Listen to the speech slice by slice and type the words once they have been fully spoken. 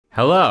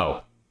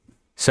Hello.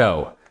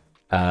 So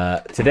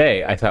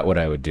today I thought what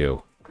I would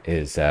do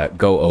is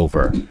go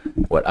over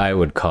what I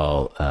would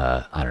call,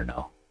 I don't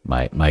know,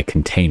 my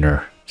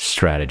container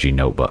strategy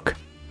notebook.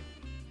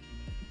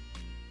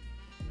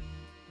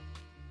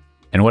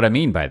 And what I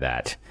mean by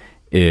that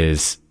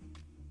is,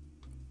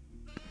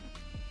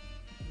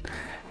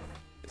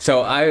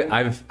 so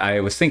I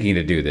was thinking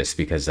to do this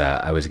because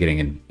I was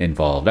getting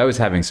involved. I was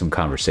having some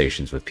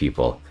conversations with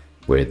people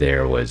where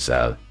there was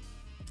a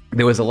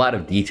lot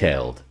of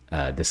detailed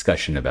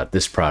discussion about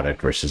this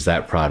product versus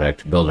that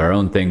product, build our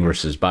own thing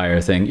versus buy our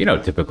thing,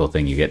 typical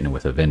thing you get in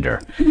with a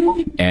vendor.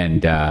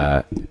 And,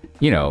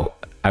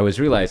 I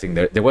was realizing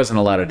that there wasn't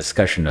a lot of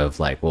discussion of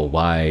like, well,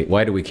 why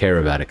do we care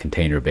about a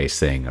container-based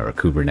thing or a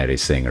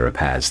Kubernetes thing or a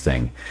PaaS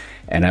thing?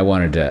 And I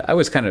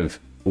was kind of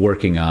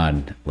working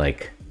on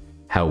like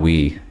how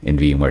we in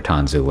VMware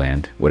Tanzu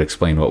land would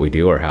explain what we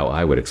do, or how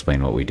I would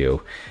explain what we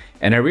do.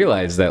 And I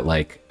realized that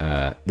like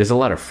there's a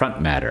lot of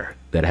front matter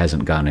that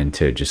hasn't gone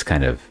into just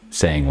kind of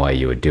saying why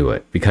you would do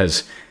it.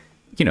 Because,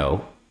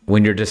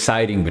 when you're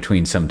deciding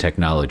between some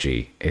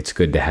technology, it's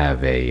good to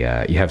have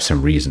you have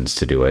some reasons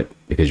to do it,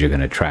 because you're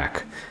going to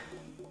track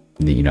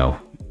the,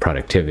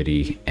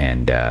 productivity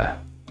and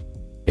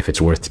if it's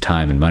worth the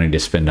time and money to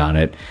spend on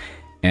it.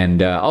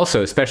 And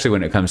also, especially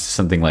when it comes to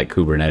something like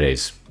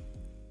Kubernetes,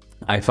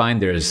 I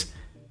find there's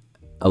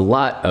a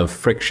lot of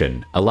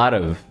friction, a lot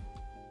of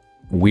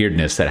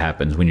weirdness that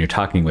happens when you're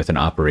talking with an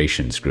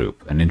operations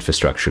group, an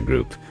infrastructure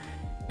group,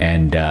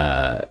 and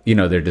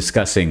they're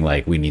discussing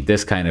like, we need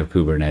this kind of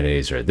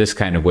Kubernetes or this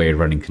kind of way of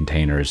running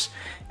containers,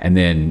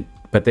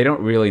 but they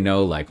don't really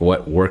know like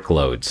what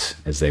workloads,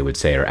 as they would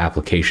say, or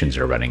applications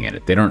are running in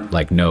it. They don't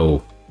like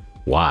know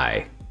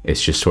why.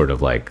 It's just sort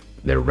of like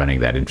they're running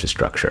that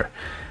infrastructure.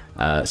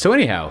 So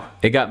anyhow,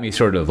 it got me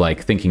sort of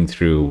like thinking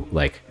through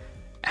like,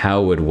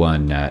 how would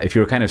one, if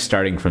you were kind of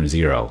starting from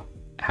zero,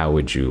 how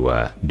would you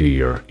do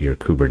your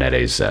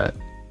Kubernetes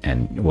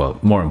and, well,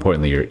 more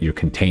importantly, your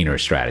container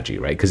strategy,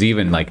 right? Because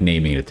even like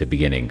naming it at the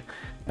beginning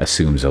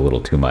assumes a little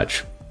too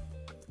much.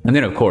 And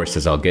then, of course,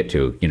 as I'll get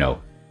to,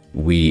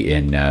 we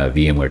in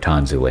VMware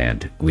Tanzu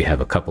land, we have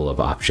a couple of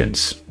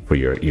options for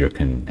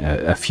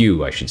a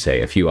few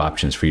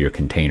options for your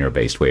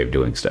container-based way of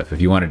doing stuff.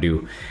 If you want to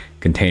do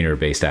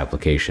container-based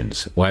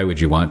applications, why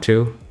would you want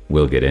to?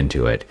 We'll get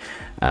into it.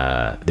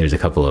 There's a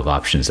couple of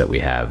options that we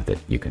have that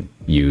you can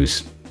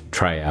use,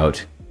 try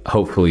out,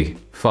 hopefully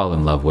fall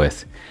in love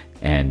with,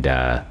 and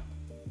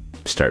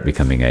start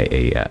becoming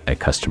a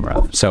customer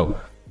of. So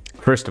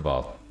first of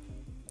all,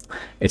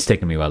 it's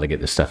taken me a while to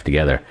get this stuff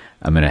together.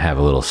 I'm going to have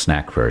a little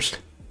snack first.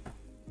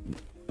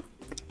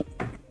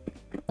 It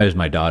was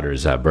my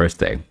daughter's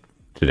birthday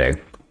today.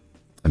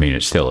 I mean,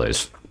 it still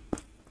is.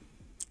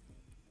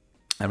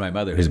 And my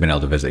mother, who's been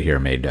able to visit here,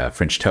 made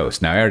French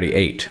toast. Now, I already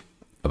ate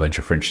a bunch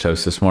of French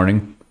toast this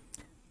morning,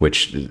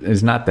 which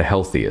is not the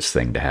healthiest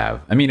thing to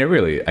have. I mean,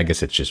 I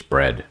guess it's just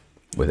bread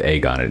with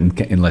egg on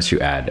it, unless you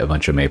add a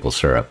bunch of maple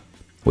syrup,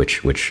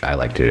 which I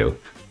like to do.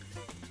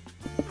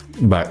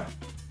 But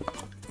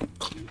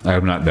I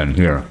have not done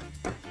here.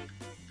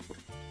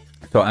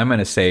 So I'm going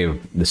to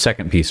save the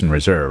second piece in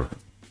reserve,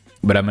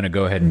 but I'm going to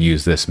go ahead and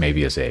use this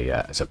maybe as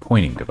a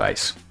pointing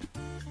device.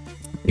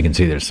 You can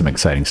see there's some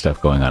exciting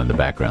stuff going on in the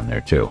background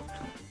there too.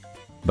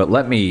 But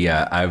let me,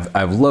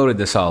 I've loaded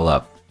this all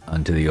up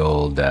onto the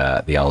old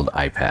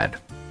iPad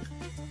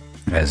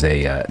as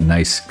a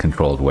nice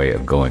controlled way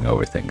of going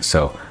over things.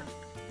 So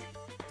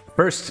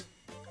first,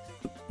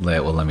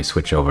 let me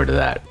switch over to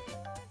that.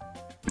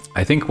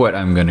 I think what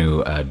I'm going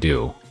to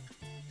do,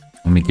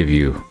 let me give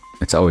you,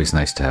 it's always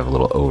nice to have a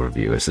little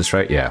overview. Is this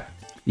right? Yeah.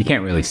 You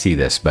can't really see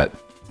this, but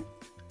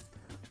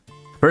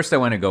first I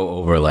want to go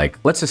over like,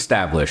 let's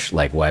establish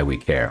like why we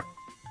care.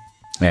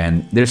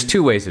 And there's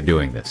two ways of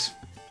doing this.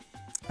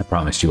 I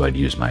promised you I'd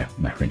use my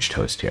French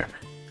toast here.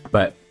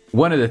 But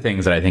one of the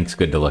things that I think is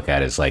good to look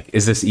at is like,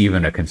 is this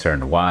even a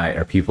concern? Why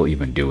are people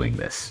even doing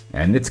this?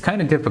 And it's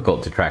kind of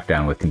difficult to track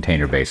down with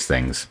container-based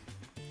things.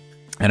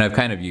 And I've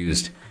kind of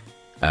used,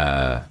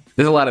 there's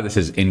a lot of this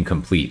is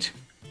incomplete.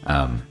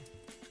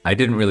 I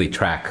didn't really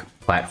track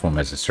platform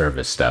as a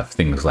service stuff,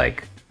 things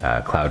like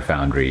Cloud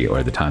Foundry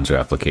or the Tanzu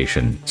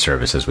application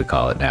service, as we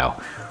call it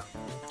now,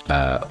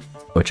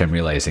 which I'm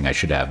realizing I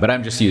should have. But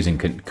I'm just using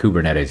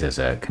Kubernetes as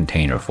a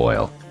container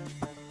foil,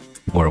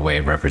 or a way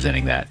of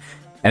representing that.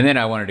 And then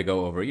I wanted to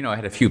go over, I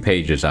had a few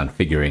pages on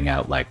figuring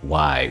out like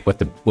why,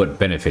 what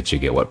benefits you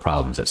get, what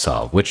problems it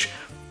solve, which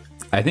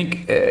I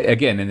think,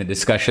 again, in the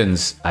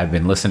discussions I've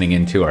been listening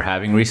into or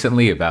having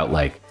recently about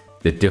like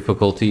the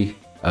difficulty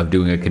of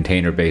doing a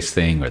container-based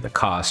thing or the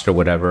cost or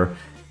whatever,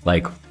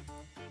 like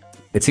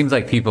it seems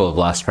like people have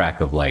lost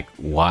track of like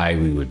why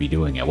we would be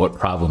doing it, what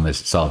problem is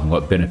it solving,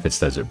 what benefits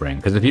does it bring?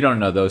 Because if you don't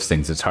know those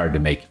things, it's hard to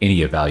make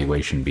any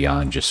evaluation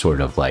beyond just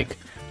sort of like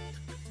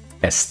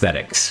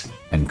aesthetics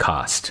and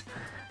cost.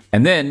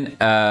 And then,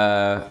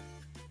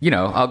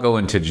 I'll go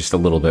into just a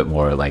little bit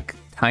more like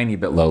tiny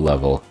bit low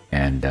level,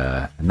 and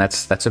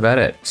that's about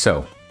it.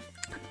 So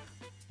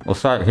we'll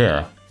start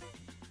here.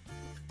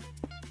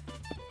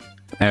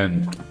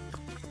 And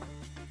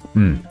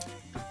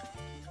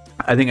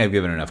I think I've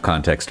given enough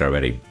context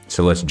already,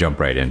 so let's jump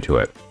right into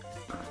it.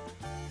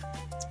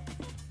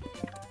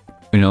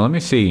 Let me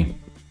see.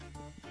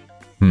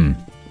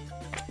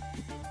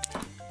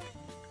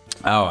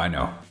 Oh, I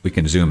know. We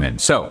can zoom in.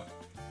 So,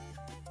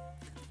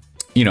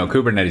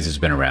 Kubernetes has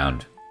been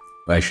around.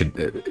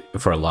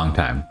 For a long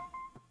time.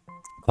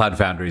 Cloud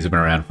Foundries have been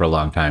around for a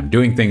long time.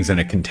 Doing things in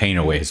a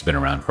container way has been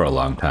around for a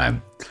long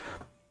time.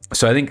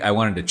 So I think I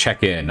wanted to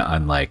check in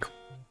on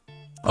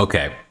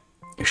okay,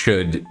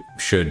 should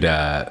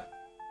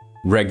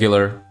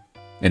regular,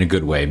 in a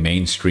good way,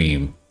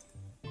 mainstream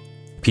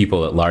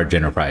people at large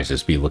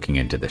enterprises be looking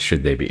into this?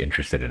 Should they be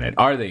interested in it?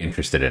 Are they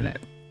interested in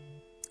it?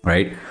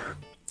 Right?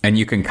 And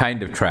you can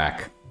kind of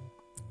track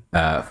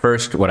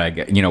first what I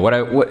get.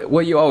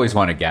 What you always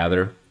want to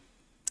gather.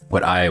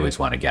 What I always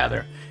want to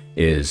gather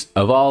is,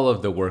 of all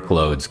of the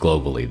workloads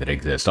globally that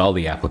exist, all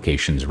the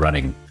applications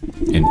running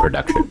in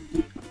production,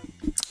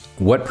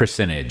 what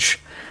percentage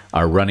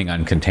are running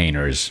on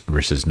containers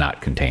versus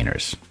not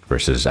containers,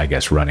 versus, I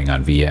guess, running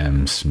on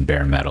VMs,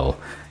 bare metal,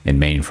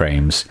 and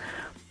mainframes.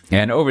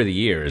 And over the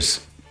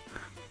years,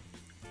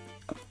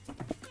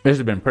 this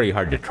has been pretty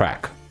hard to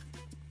track.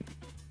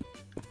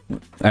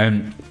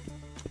 And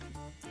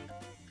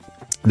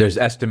there's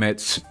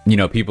estimates,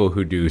 people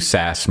who do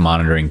SaaS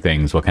monitoring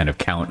things will kind of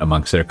count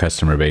amongst their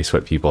customer base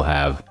what people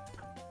have.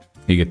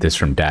 You get this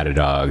from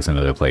Datadogs and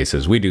other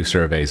places. We do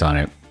surveys on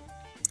it.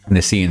 And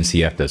the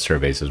CNCF does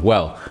surveys as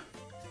well.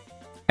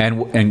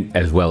 And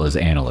as well as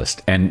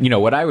analysts. And,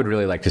 what I would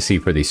really like to see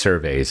for these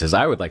surveys is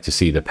I would like to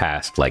see the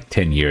past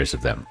 10 years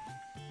of them.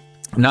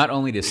 Not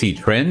only to see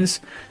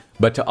trends,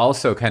 but to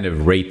also kind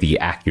of rate the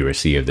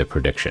accuracy of the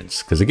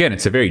predictions. Because again,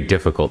 it's a very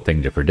difficult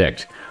thing to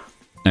predict.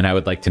 And I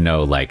would like to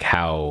know,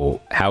 how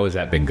has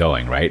that been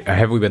going, right? Or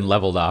have we been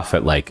leveled off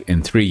at,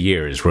 in 3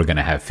 years, we're going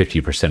to have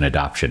 50%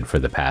 adoption for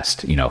the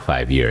past,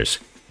 5 years,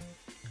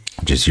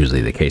 which is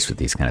usually the case with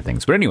these kind of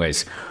things. But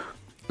anyways,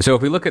 so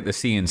if we look at the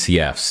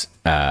CNCF's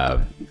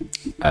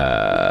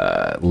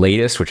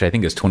latest, which I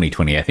think is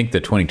 2020, I think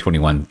the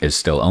 2021 is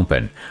still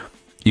open,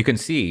 you can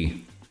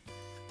see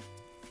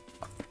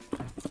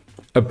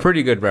a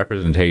pretty good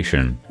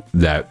representation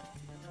that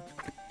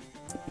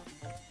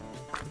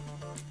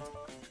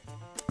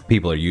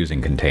people are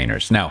using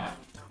containers. Now,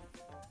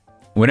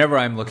 whenever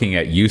I'm looking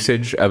at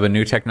usage of a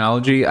new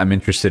technology, I'm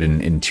interested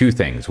in two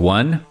things.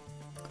 One,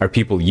 are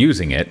people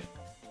using it?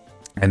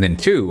 And then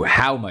two,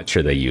 how much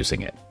are they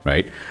using it,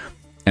 right?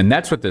 And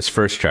that's what this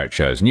first chart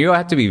shows. And you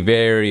have to be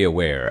very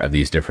aware of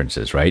these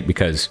differences, right?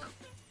 Because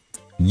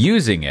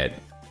using it,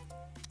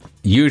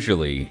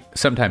 usually,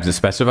 sometimes it's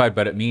specified,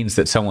 but it means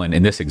that someone,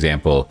 in this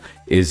example,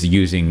 is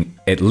using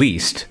at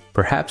least,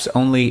 perhaps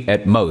only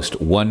at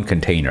most, one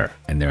container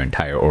in their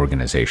entire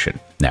organization.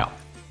 Now,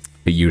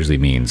 it usually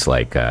means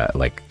a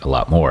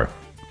lot more.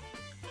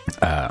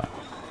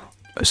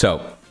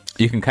 So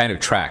you can kind of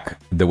track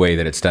the way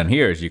that it's done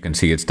here. As you can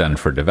see, it's done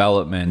for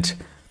development,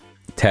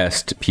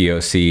 test,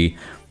 POC,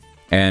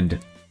 and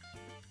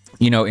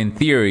in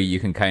theory,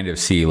 you can kind of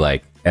see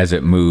as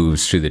it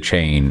moves through the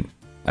chain,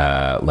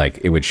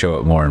 it would show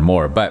it more and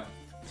more. But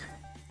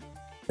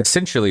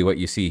essentially what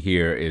you see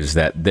here is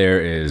that there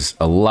is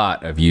a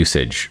lot of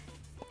usage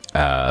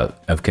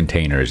of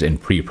containers in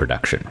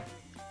pre-production.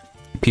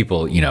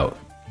 People,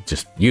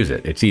 just use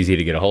it. It's easy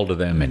to get a hold of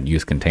them and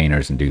use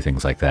containers and do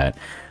things like that.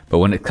 But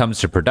when it comes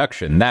to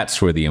production,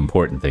 that's where the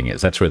important thing is.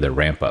 That's where the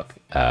ramp up,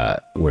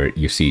 where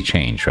you see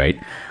change, right?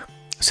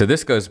 So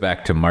this goes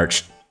back to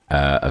March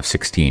of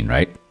 16,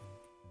 right?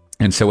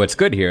 And so what's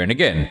good here, and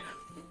again,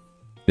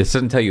 this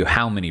doesn't tell you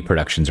how many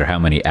productions or how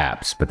many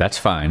apps, but that's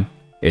fine.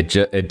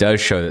 It does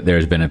show that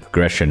there's been a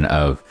progression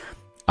of,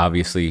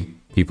 obviously,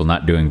 people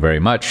not doing very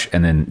much,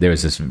 and then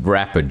there's this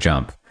rapid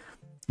jump.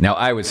 Now,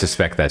 I would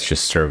suspect that's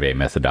just survey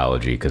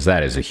methodology, because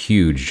that is a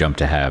huge jump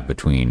to have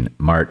between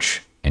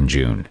March and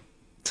June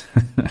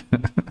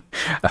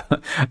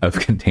of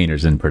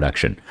containers in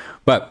production.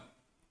 But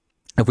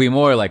if we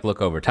more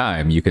look over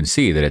time, you can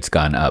see that it's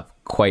gone up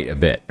quite a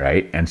bit,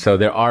 right? And so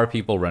there are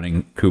people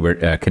running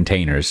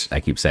containers, I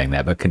keep saying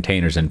that, but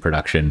containers in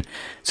production.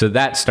 So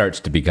that starts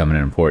to become an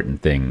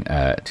important thing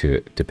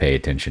to pay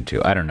attention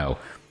to. I don't know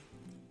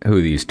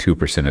who these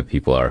 2% of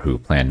people are who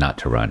plan not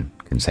to run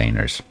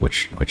containers,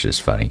 which is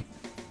funny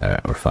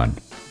or fun.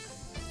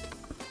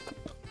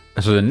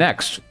 So the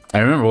next, I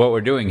remember what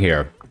we're doing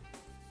here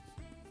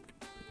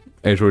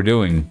is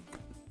in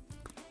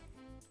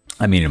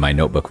my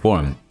notebook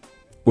form,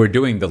 we're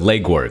doing the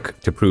legwork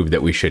to prove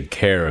that we should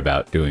care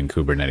about doing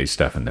Kubernetes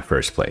stuff in the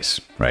first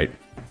place, right?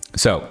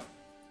 So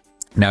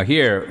now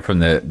here from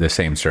the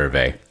same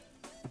survey,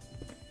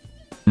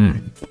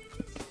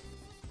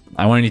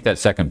 I want to eat that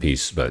second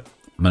piece, but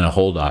I'm going to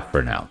hold off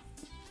for now.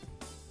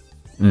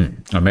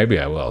 Or maybe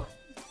I will.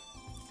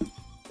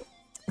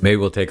 Maybe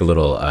we'll take a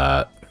little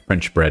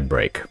French bread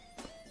break.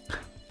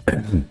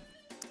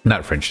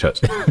 Not French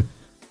toast.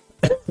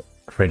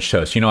 French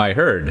toast. I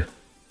heard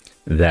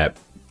that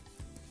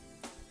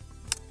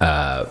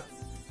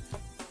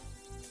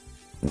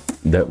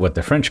that what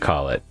the French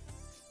call it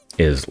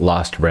is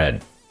lost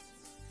bread.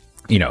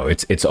 you know,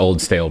 it's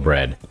old stale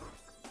bread,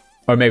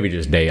 or maybe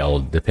just day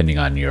old, depending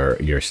on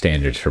your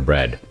standards for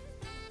bread.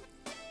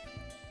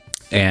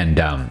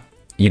 And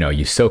you know,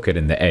 you soak it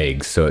in the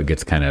eggs so it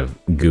gets kind of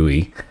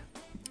gooey.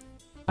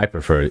 I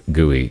prefer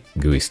gooey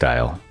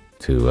style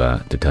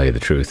to tell you the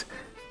truth.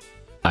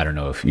 I don't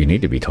know if you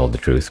need to be told the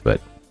truth,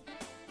 but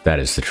that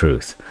is the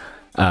truth.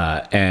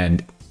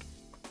 And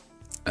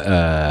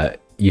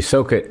you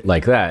soak it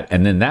like that,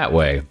 and then that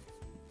way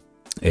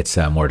it's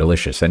more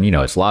delicious. And you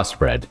know, it's lost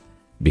bread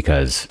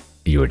because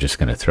you were just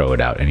going to throw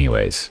it out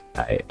anyways,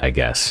 I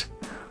guess.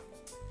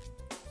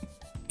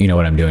 You know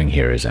what I'm doing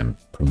here is I'm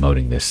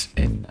promoting this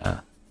in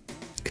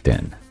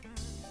Coté.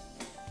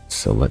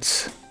 So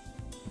let's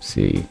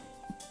see.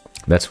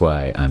 That's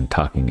why I'm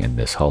talking in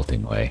this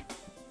halting way.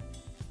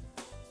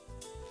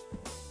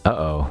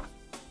 Uh-oh.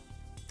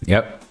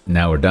 Yep,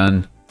 now we're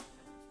done.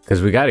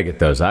 Because we got to get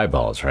those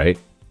eyeballs, right?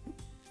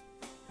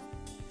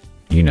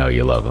 You know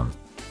you love them.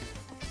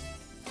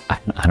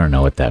 I don't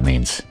know what that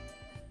means.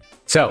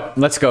 So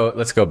let's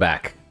go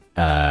back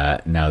now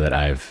that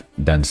I've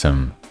done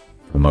some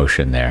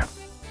promotion there.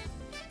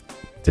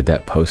 Did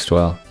that post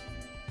well?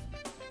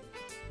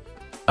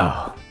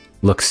 Oh,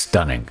 looks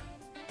stunning.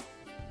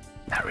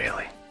 Not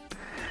really.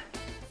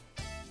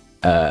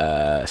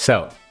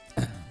 So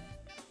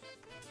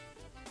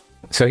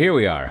here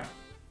we are.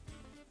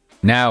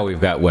 Now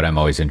we've got what I'm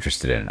always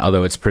interested in,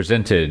 although it's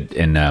presented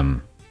in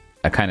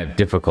a kind of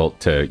difficult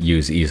to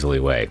use easily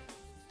way.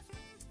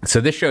 So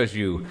this shows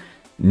you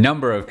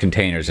number of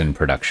containers in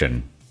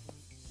production.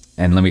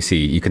 And let me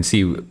see, you can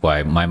see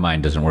why my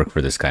mind doesn't work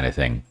for this kind of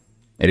thing.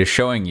 It is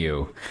showing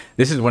you,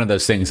 this is one of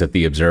those things that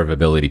the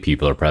observability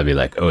people are probably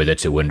like, oh,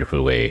 that's a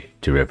wonderful way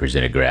to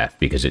represent a graph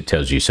because it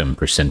tells you some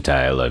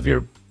percentile of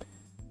your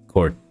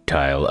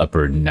quartile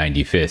upper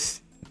 95th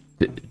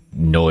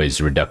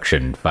noise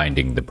reduction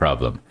finding the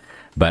problem.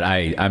 But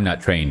I'm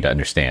not trained to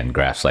understand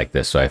graphs like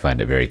this, so I find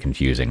it very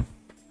confusing.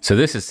 So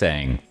this is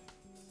saying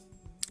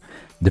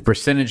the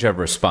percentage of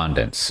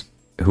respondents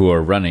who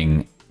are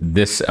running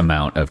this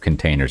amount of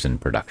containers in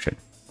production,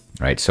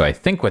 right? So I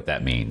think what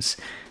that means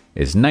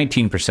is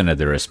 19% of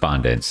the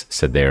respondents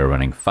said they were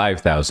running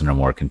 5,000 or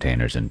more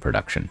containers in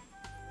production.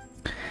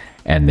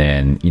 And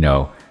then, you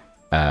know,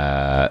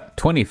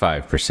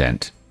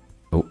 25%,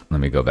 oh, let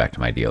me go back to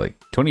my daily.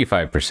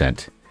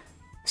 25%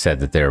 said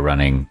that they're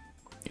running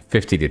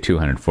 50 to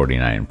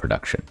 249 in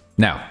production.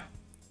 Now,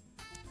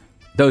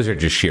 those are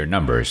just sheer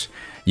numbers.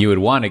 You would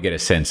want to get a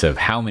sense of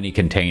how many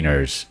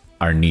containers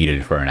are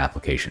needed for an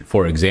application.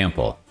 For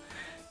example,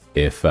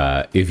 if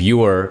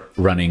you are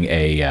running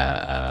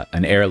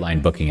an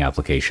airline booking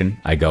application,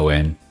 I go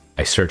in,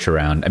 I search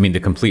around, I mean the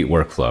complete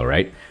workflow,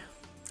 right?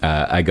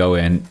 I go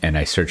in and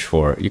I search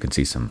for, you can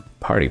see some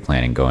party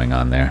planning going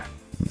on there.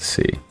 Let's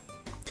see.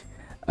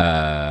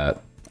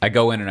 I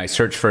go in and I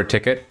search for a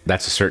ticket.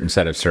 That's a certain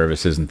set of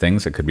services and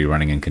things that could be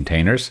running in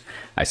containers.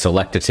 I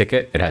select a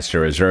ticket. It has to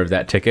reserve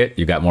that ticket.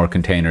 You got more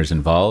containers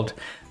involved.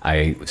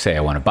 I say I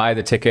want to buy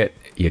the ticket.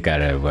 You got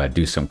to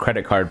do some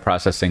credit card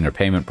processing or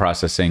payment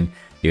processing.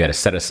 You got to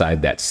set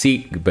aside that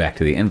seat, go back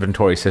to the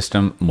inventory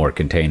system, more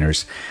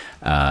containers.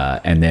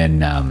 And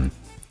then,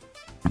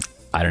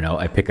 I don't know,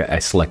 I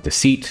select a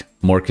seat,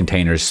 more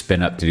containers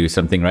spin up to do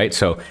something, right?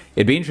 So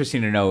it'd be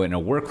interesting to know in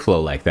a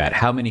workflow like that,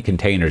 how many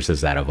containers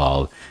does that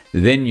evolve?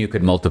 Then you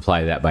could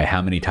multiply that by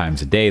how many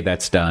times a day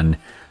that's done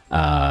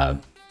at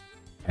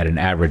an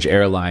average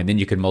airline. Then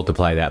you could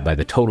multiply that by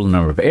the total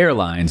number of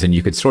airlines, and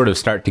you could sort of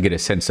start to get a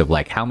sense of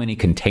like how many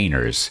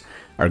containers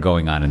are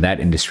going on in that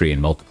industry and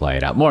multiply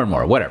it out more and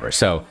more, whatever.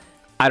 So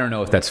I don't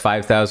know if that's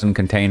 5,000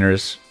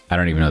 containers. I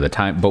don't even know the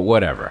time, but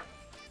whatever.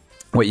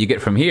 What you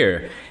get from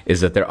here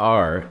is that there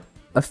are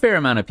a fair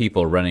amount of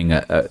people running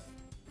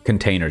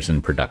containers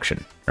in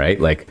production,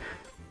 right? Like,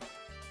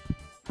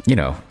 you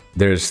know,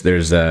 there's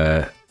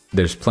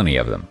plenty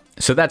of them.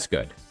 So that's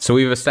good. So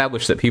we've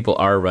established that people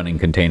are running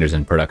containers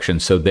in production.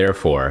 So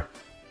therefore,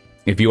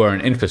 if you are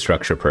an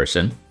infrastructure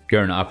person, if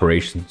you're an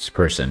operations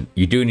person,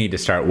 you do need to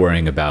start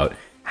worrying about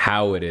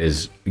how it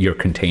is your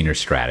container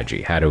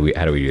strategy. How do we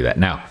do that?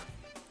 Now,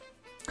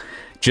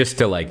 just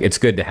to like, it's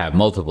good to have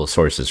multiple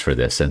sources for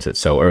this since it's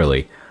so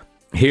early.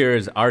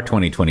 Here's our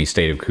 2020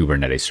 State of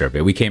Kubernetes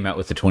survey. We came out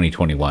with the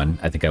 2021.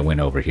 I think I went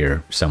over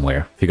here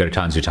somewhere. If you go to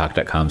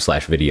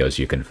tanzutalk.com/videos,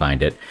 you can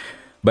find it.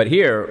 But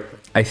here,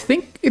 I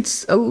think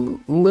it's a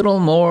little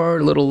more,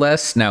 a little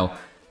less. Now,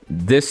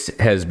 this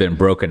has been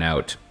broken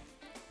out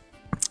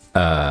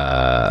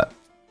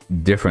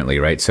differently,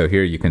 right? So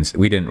here you can,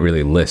 we didn't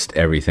really list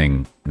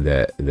everything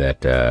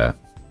that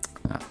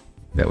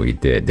we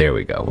did. There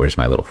we go. Where's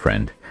my little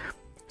friend?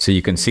 So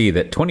you can see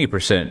that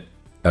 20%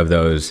 of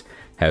those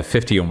have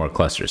 50 or more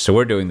clusters. So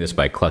we're doing this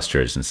by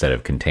clusters instead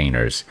of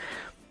containers.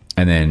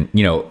 And then,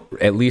 you know,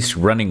 at least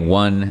running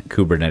one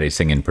Kubernetes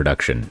thing in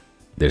production,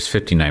 there's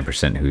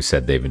 59% who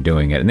said they've been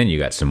doing it. And then you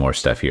got some more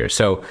stuff here.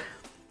 So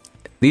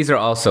these are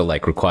also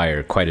like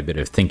require quite a bit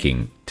of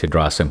thinking to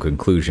draw some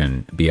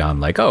conclusion beyond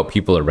like, oh,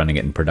 people are running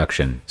it in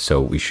production,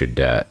 so we should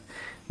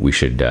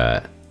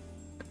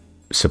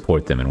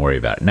support them and worry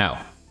about it.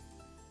 Now,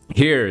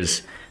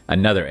 Here's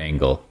another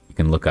angle. You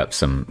can look up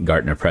some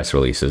Gartner press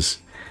releases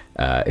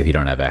if you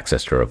don't have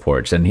access to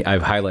reports. And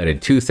I've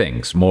highlighted two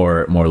things,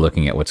 more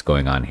looking at what's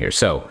going on here.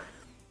 So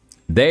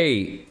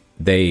they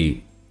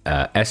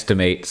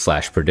estimate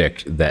 /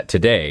 predict that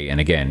today, and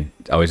again,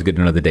 always good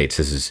to know the dates.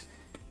 This is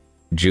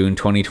June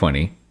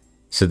 2020.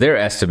 So their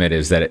estimate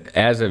is that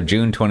as of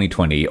June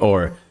 2020,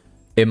 or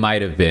it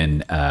might have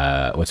been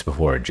what's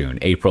before June,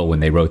 April, when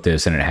they wrote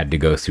this, and it had to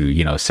go through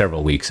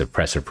several weeks of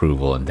press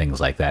approval and things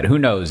like that. Who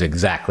knows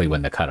exactly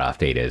when the cutoff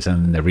date is?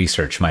 And the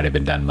research might have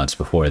been done months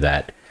before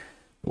that.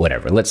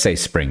 Whatever. Let's say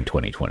spring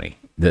 2020.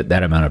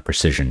 That amount of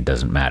precision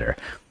doesn't matter.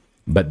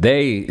 But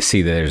they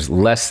see that there's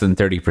less than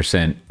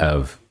 30%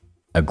 of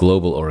a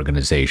global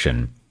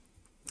organization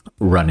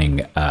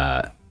running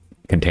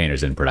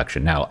containers in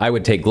production. Now, I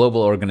would take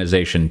global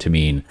organization to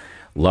mean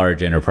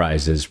large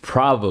enterprises,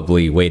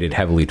 probably weighted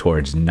heavily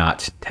towards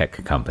not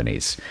tech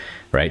companies,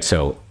 right?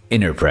 So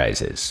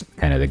enterprises,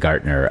 kind of the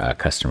Gartner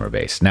customer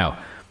base. Now,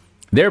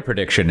 their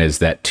prediction is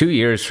that 2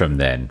 years from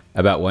then,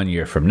 about 1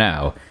 year from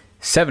now,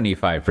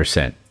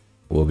 75%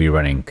 will be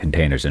running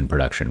containers in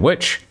production,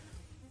 which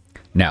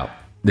now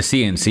the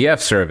CNCF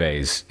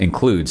surveys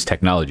includes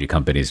technology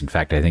companies. In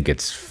fact, I think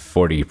it's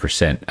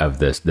 40% of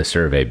the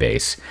survey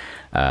base.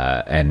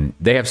 And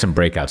they have some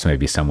breakouts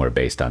maybe somewhere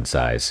based on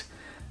size.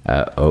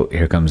 Oh,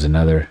 here comes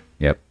another.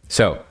 Yep.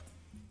 So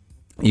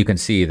you can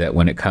see that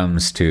when it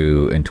comes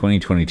to, in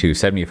 2022,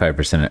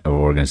 75% of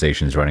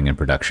organizations running in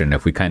production,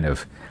 if we kind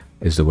of,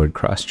 is the word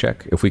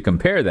cross-check? If we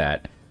compare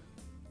that,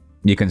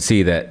 you can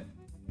see that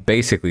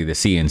basically the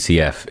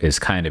CNCF is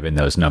kind of in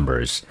those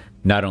numbers,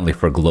 not only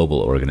for global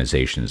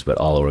organizations, but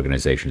all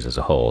organizations as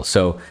a whole.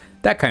 So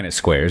that kind of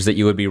squares that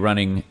you would be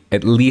running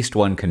at least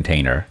one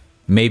container,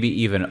 maybe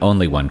even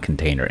only one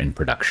container in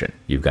production.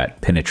 You've got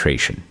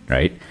penetration,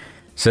 right?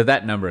 So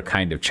that number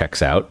kind of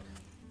checks out.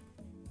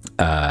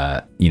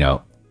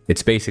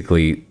 It's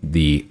basically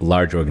the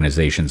large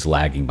organizations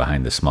lagging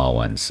behind the small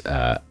ones.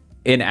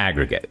 In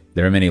aggregate,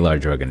 there are many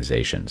large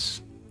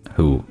organizations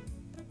who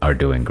are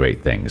doing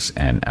great things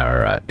and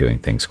are doing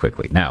things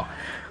quickly. Now,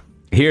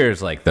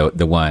 here's like the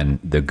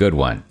good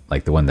one,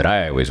 like the one that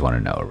I always want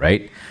to know,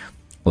 right?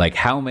 Like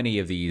how many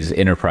of these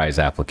enterprise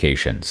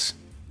applications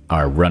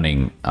are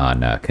running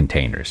on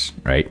containers,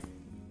 right?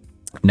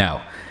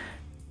 Now,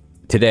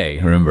 today,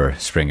 remember,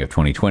 spring of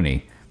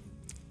 2020,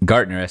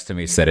 Gartner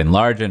estimates that in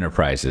large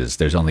enterprises,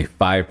 there's only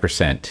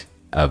 5%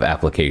 of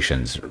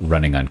applications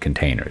running on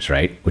containers,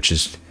 right? Which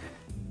is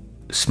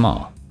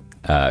small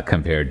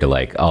compared to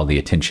like all the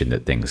attention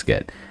that things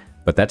get.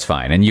 But that's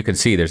fine. And you can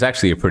see there's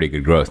actually a pretty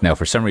good growth. Now,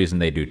 for some reason,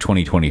 they do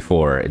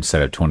 2024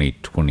 instead of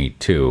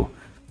 2022.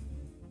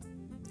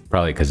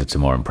 Probably because it's a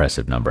more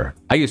impressive number.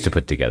 I used to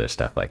put together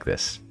stuff like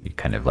this. You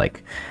kind of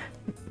like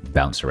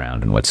bounce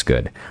around and what's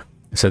good.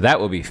 So that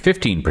will be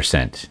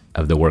 15%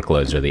 of the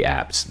workloads or the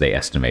apps they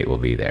estimate will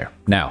be there.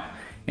 Now,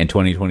 in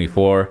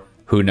 2024,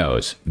 who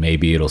knows?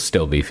 Maybe it'll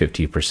still be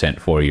 50%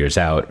 4 years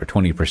out or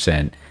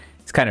 20%.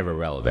 It's kind of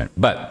irrelevant.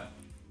 But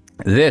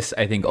this,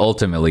 I think,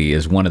 ultimately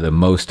is one of the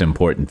most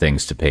important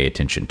things to pay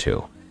attention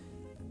to.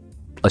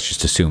 Let's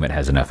just assume it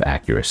has enough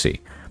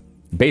accuracy.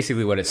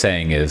 Basically what it's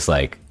saying is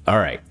like, all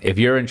right, if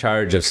you're in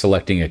charge of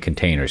selecting a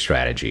container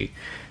strategy,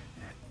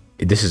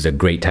 this is a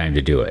great time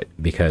to do it,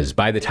 because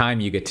by the time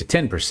you get to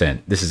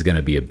 10%, this is going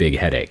to be a big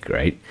headache,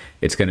 right?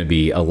 It's going to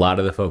be a lot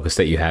of the focus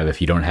that you have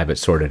if you don't have it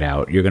sorted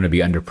out. You're going to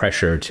be under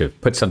pressure to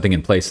put something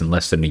in place in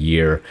less than a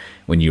year.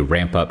 When you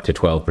ramp up to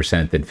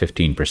 12%, then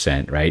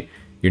 15%, right?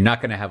 You're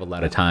not going to have a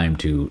lot of time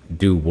to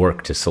do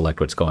work to select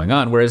what's going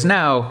on. Whereas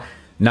now,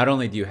 not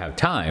only do you have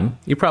time,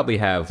 you probably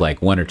have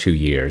like 1 or 2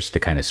 years to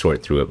kind of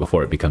sort through it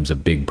before it becomes a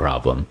big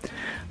problem.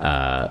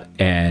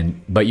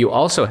 But you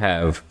also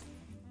have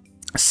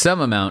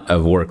some amount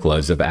of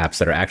workloads of apps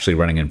that are actually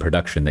running in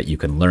production that you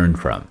can learn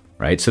from,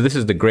 right? So this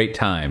is the great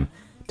time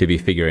to be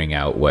figuring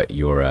out what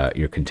your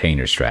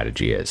container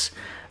strategy is.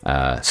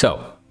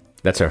 So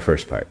that's our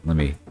first part. Let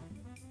me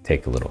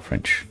take a little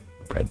French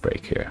bread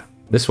break here.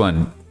 This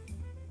one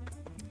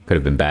could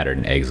have been battered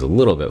in eggs a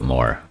little bit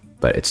more,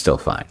 but it's still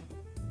fine.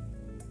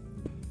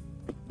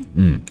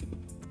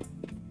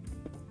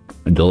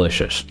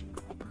 Delicious.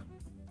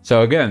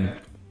 So again,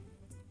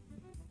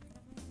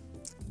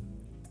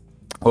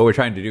 what we're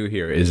trying to do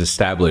here is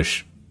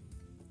establish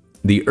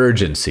the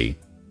urgency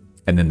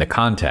and then the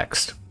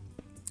context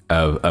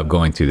of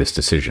going through this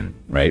decision,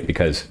 right?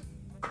 Because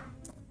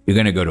you're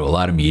going to go to a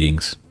lot of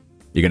meetings,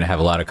 you're going to have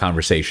a lot of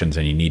conversations,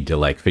 and you need to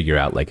like figure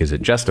out like, is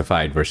it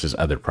justified versus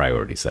other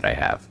priorities that I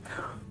have?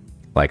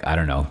 Like, I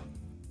don't know,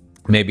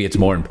 maybe it's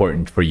more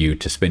important for you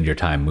to spend your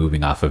time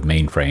moving off of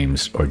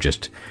mainframes, or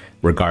just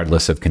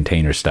regardless of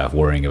container stuff,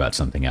 worrying about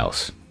something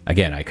else.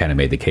 Again, I kind of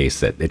made the case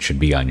that it should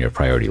be on your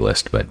priority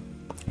list, but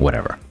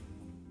whatever.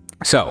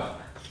 So,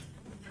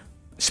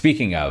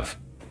 speaking of,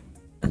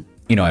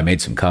 I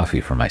made some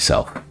coffee for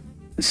myself.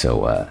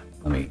 So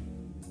let me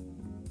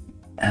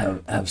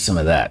have some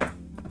of that.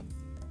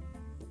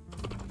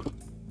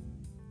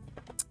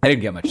 I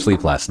didn't get much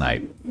sleep last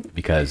night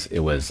because it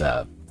was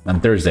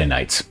on Thursday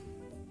nights.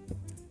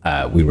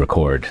 we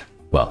record,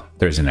 well,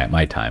 Thursday night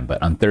my time,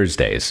 but on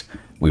Thursdays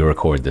we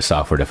record the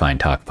Software Defined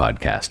Talk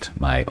podcast,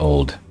 my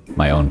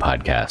own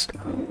podcast.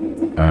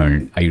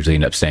 And I usually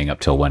end up staying up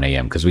till 1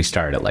 a.m. because we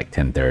start at like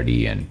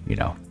 10:30, and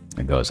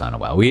it goes on a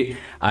while.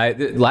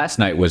 Last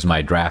night was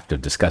my draft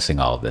of discussing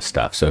all of this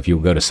stuff. So if you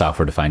go to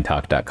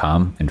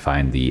softwaredefinedtalk.com and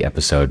find the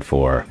episode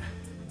for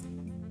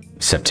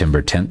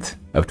September 10th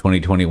of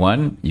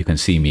 2021, you can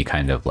see me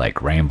kind of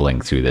like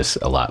rambling through this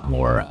a lot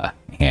more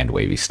hand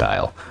wavy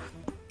style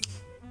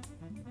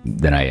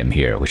than I am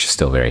here, which is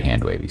still very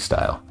hand wavy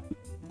style.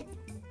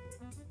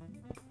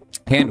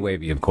 Hand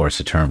wavy, of course,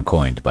 a term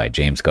coined by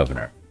James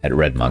Governor at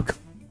Red Monk,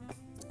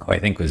 who I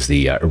think was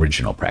the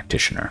original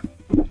practitioner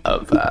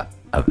of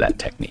that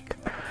technique.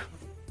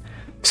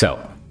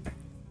 So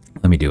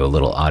let me do a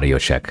little audio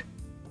check.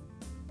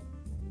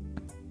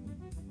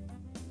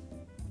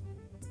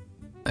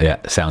 Yeah,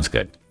 sounds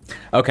good.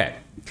 Okay,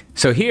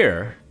 so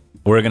here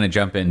we're going to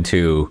jump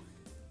into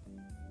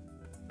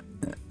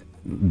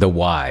the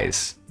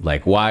whys,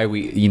 like why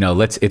we,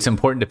 it's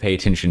important to pay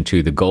attention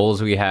to the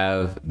goals we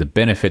have, the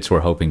benefits we're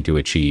hoping to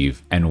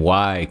achieve, and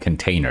why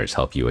containers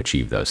help you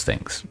achieve those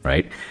things,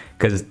 right?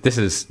 Because this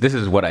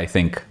is what I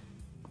think,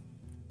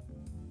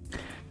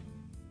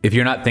 if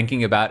you're not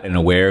thinking about and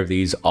aware of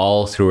these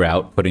all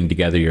throughout putting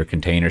together your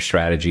container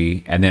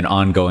strategy, and then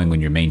ongoing when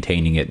you're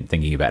maintaining it and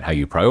thinking about how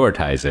you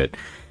prioritize it,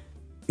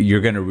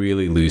 you're going to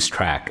really lose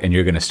track, and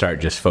you're going to start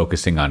just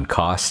focusing on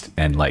cost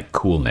and like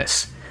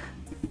coolness,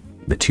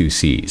 the two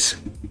C's.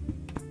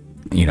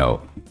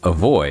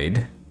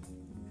 Avoid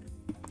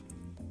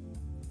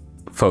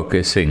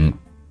focusing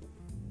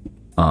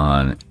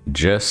on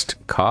just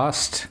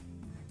cost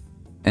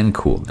and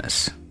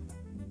coolness,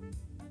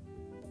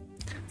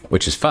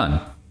 which is fun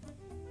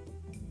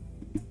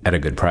at a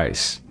good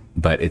price,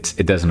 but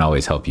it doesn't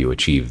always help you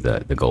achieve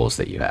the goals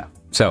that you have.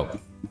 So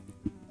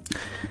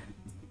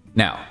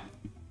now,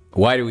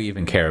 why do we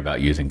even care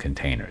about using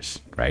containers,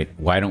 right?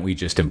 Why don't we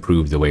just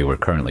improve the way we're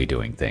currently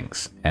doing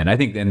things? And I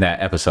think in that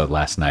episode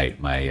last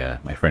night, my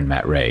friend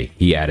Matt Ray,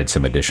 he added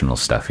some additional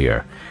stuff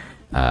here.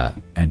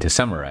 And to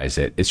summarize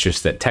it, it's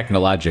just that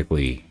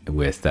technologically,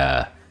 with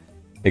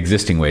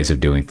existing ways of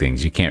doing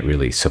things, you can't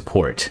really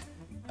support,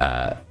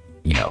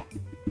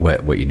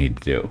 what you need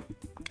to do.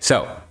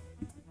 So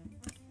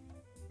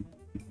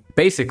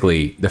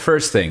basically, the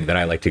first thing that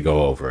I like to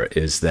go over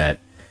is that,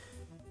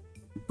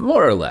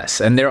 more or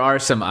less, and there are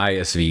some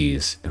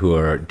ISVs who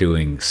are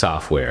doing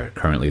software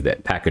currently,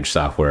 that package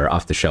software,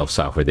 off-the-shelf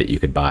software that you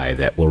could buy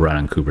that will run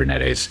on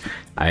Kubernetes.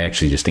 I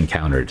actually just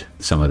encountered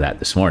some of that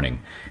this morning.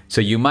 So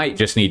you might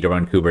just need to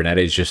run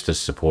Kubernetes just to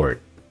support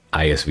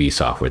ISV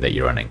software that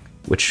you're running,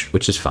 which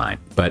is fine,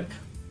 but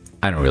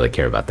I don't really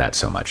care about that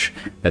so much.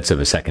 That's of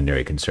a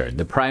secondary concern.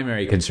 The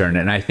primary concern,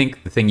 and I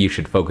think the thing you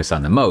should focus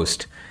on the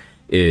most,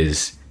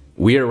 is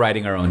we are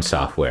writing our own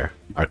software,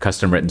 our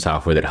custom written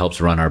software that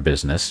helps run our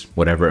business,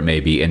 whatever it may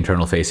be,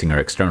 internal facing or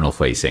external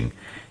facing.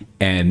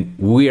 And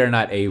we are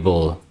not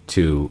able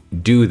to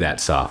do that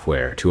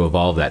software, to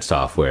evolve that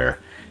software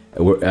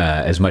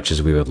as much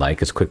as we would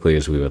like, as quickly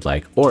as we would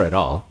like, or at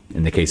all,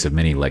 in the case of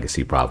many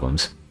legacy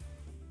problems.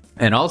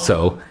 And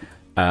also,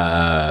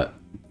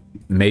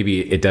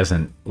 maybe it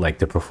doesn't like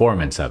the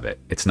performance of it.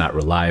 It's not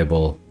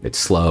reliable, it's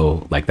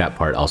slow, like that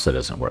part also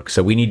doesn't work.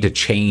 So we need to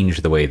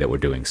change the way that we're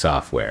doing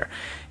software.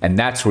 And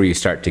that's where you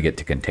start to get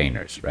to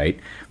containers, right?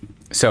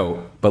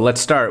 So, but let's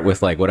start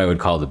with like what I would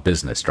call the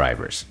business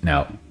drivers.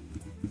 Now,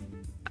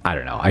 I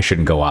don't know, I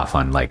shouldn't go off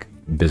on like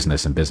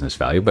business and business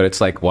value, but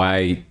it's like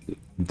why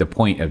the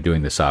point of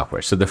doing the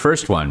software. So the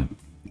first one,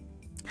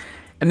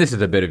 and this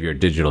is a bit of your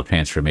digital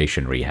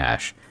transformation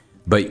rehash,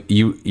 but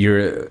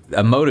you're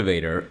a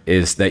motivator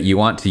is that you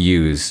want to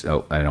use,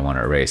 I don't want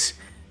to erase.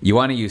 You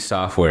want to use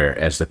software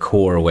as the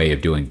core way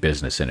of doing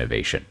business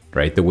innovation,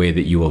 right? The way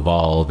that you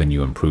evolve and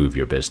you improve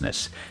your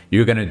business.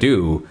 You're going to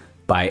do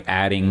by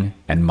adding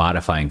and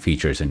modifying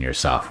features in your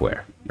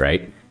software,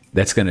 right?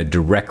 That's going to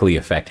directly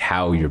affect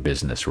how your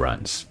business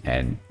runs.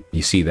 And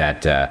you see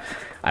that,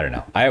 I don't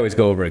know, I always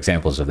go over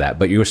examples of that,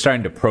 but you're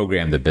starting to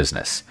program the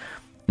business.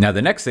 Now,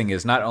 the next thing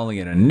is not only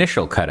an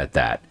initial cut at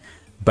that,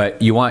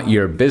 but you want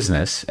your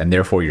business and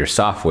therefore your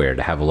software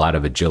to have a lot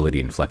of agility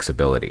and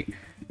flexibility.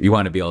 You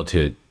want to be able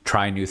to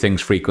try new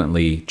things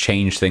frequently,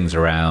 change things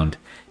around.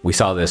 We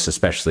saw this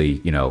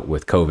especially,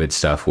 with COVID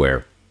stuff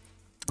where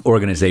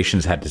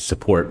organizations had to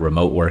support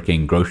remote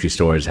working, grocery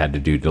stores had to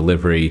do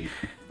delivery.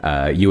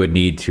 You would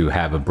need to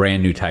have a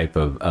brand new type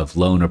of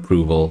loan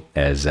approval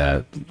as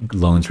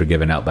loans were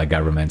given out by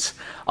governments,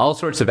 all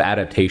sorts of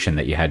adaptation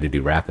that you had to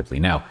do rapidly.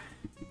 Now,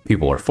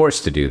 people were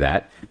forced to do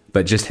that,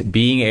 but just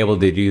being able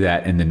to do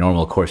that in the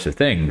normal course of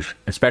things,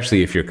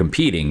 especially if you're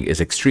competing, is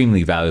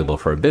extremely valuable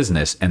for a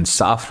business, and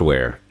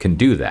software can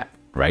do that,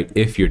 right?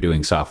 If you're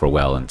doing software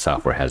well and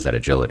software has that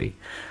agility.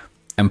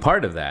 And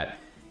part of that,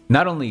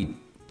 not only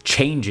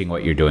changing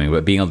what you're doing,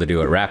 but being able to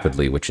do it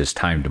rapidly, which is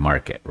time to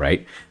market,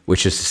 right?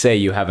 Which is to say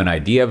you have an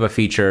idea of a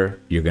feature,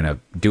 you're going to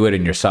do it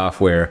in your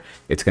software,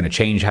 it's going to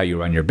change how you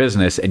run your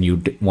business, and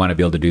you want to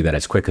be able to do that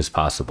as quick as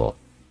possible.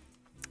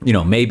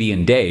 Maybe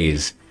in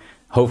days,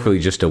 hopefully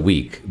just a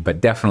week, but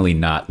definitely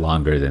not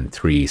longer than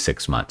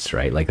 3-6 months,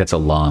 right? Like that's a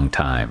long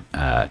time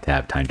to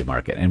have time to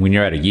market. And when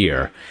you're at a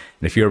year,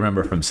 and if you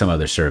remember from some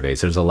other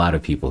surveys, there's a lot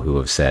of people who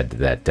have said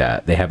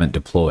that they haven't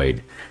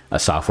deployed a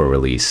software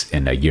release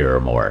in a year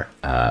or more,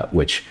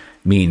 which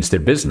means their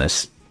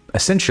business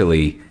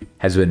essentially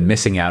has been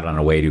missing out on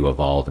a way to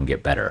evolve and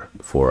get better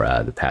for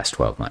the past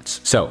 12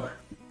 months. So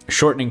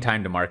shortening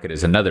time to market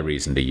is another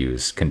reason to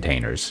use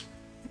containers.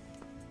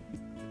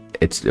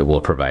 It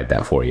will provide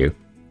that for you.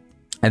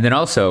 And then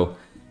also,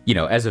 you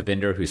know, as a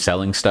vendor who's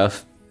selling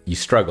stuff, you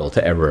struggle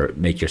to ever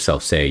make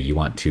yourself say you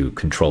want to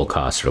control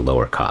costs or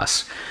lower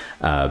costs,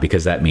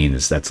 because that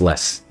means that's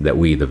less that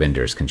we, the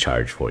vendors, can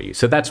charge for you.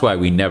 So that's why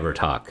we never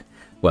talk.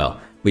 Well,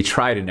 we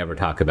try to never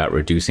talk about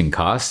reducing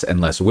costs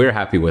unless we're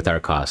happy with our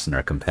costs and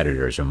our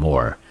competitors are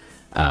more.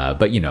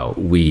 But, you know,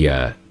 we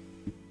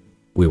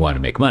want to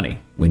make money.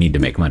 We need to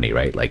make money,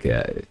 right? Like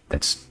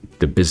that's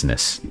the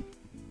business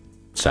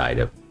side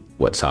of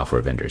what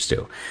software vendors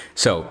do.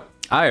 So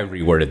I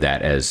reworded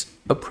that as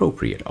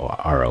appropriate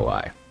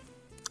ROI,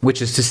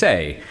 which is to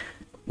say,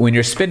 when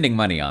you're spending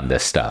money on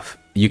this stuff,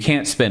 you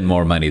can't spend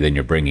more money than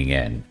you're bringing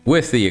in,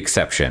 with the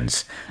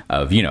exceptions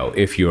of, you know,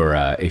 if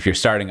you're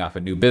starting off a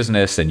new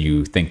business and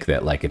you think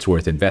that like it's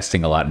worth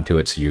investing a lot into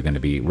it, so you're going to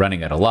be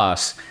running at a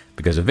loss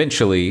because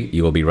eventually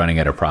you will be running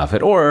at a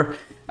profit, or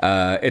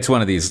it's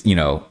one of these, you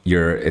know,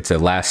 it's a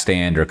last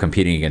stand or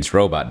competing against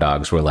robot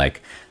dogs where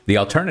like the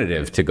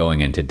alternative to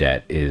going into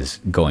debt is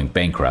going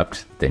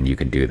bankrupt. Then you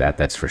can do that.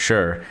 That's for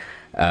sure.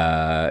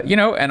 You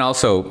know, and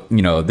also,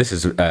 you know, this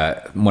is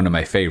one of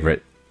my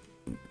favorite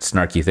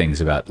snarky things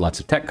about lots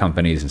of tech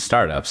companies and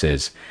startups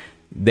is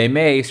they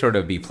may sort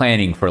of be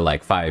planning for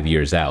like 5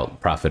 years out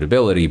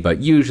profitability, but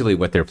usually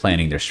what they're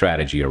planning their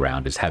strategy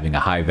around is having a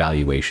high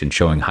valuation,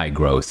 showing high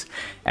growth,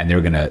 and they're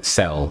going to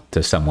sell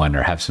to someone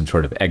or have some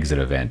sort of exit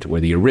event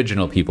where the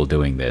original people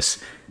doing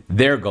this,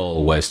 their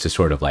goal was to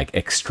sort of like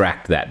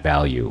extract that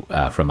value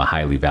from a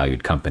highly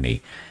valued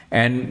company.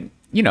 And,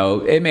 you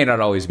know, it may not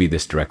always be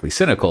this directly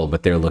cynical,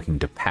 but they're looking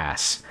to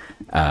pass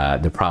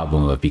the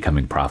problem of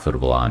becoming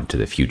profitable on to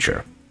the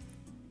future.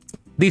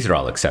 These are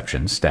all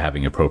exceptions to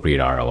having appropriate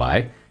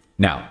ROI.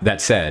 Now, that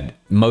said,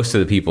 most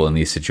of the people in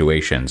these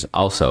situations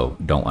also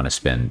don't want to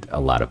spend a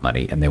lot of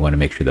money, and they want to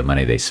make sure the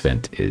money they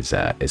spent is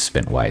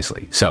spent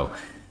wisely. So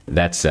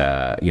that's,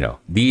 you know,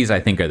 these I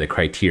think are the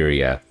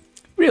criteria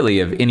really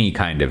of any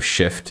kind of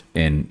shift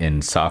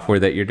in software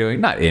that you're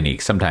doing. Not any,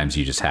 sometimes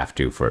you just have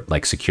to for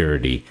like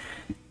security,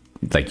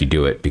 like you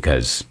do it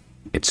because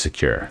it's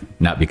secure,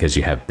 not because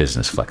you have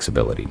business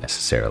flexibility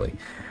necessarily.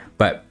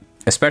 But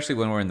especially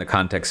when we're in the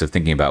context of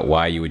thinking about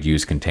why you would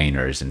use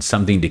containers, and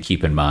something to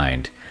keep in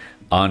mind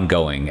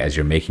ongoing as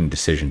you're making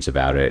decisions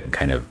about it and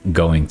kind of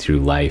going through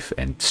life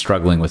and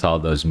struggling with all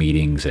those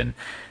meetings and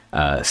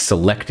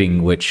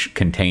selecting which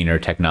container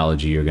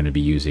technology you're going to be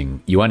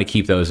using. You want to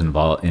keep those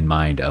in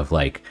mind of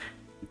like,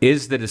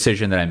 is the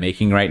decision that I'm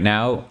making right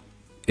now,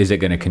 is it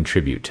going to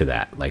contribute to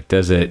that? Like,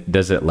 does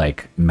it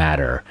like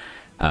matter?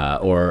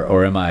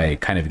 Or am I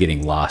kind of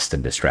getting lost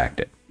and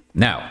distracted?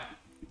 Now,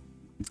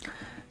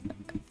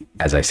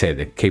 as I say,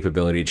 the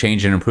capability to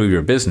change and improve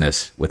your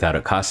business without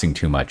it costing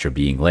too much or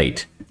being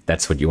late.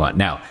 That's what you want.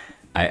 Now,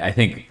 I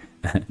think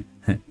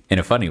in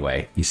a funny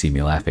way, you see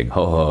me laughing,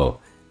 ho, ho,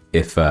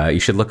 if you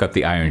should look up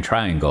the iron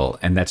triangle.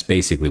 And that's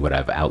basically what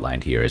I've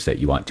outlined here, is that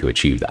you want to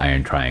achieve the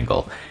iron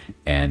triangle.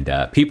 And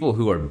people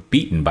who are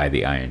beaten by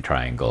the iron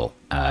triangle,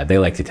 they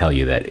like to tell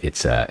you that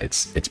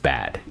it's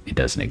bad. It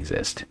doesn't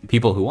exist.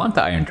 People who want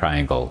the iron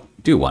triangle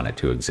do want it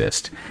to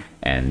exist.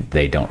 And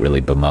they don't really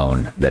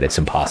bemoan that it's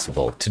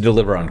impossible to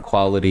deliver on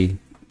quality,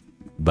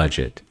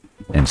 budget,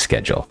 and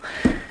schedule.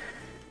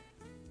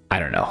 I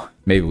don't know.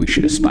 Maybe we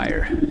should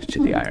aspire to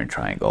the iron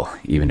triangle,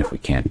 even if we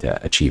can't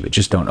achieve it.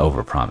 Just don't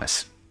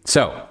overpromise.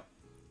 So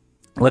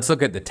let's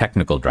look at the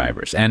technical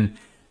drivers. And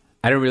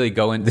I don't really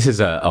go in. This is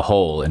a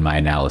hole in my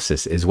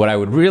analysis, is what I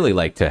would really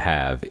like to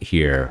have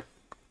here.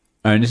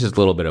 And this is a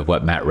little bit of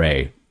what Matt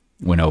Ray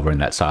went over in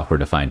that Software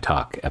Defined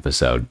Talk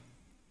episode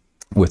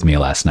with me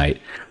last night.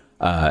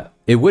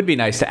 It would be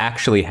nice to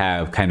actually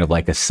have kind of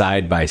like a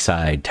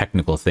side-by-side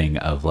technical thing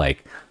of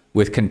like,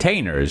 with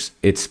containers,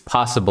 it's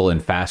possible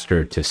and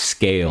faster to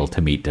scale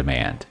to meet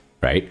demand,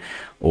 right?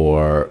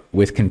 Or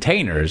with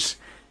containers,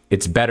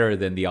 it's better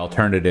than the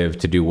alternative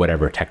to do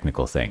whatever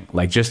technical thing.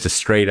 Like just a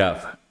straight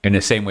up, in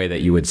the same way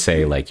that you would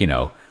say, like, you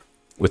know,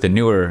 with a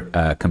newer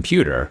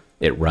computer,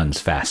 it runs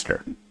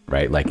faster,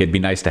 right? Like it'd be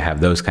nice to have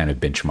those kind of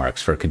benchmarks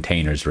for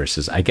containers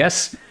versus, I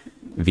guess,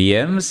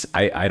 VMs,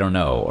 I don't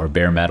know, or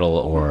bare metal,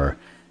 or,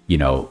 you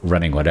know,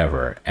 running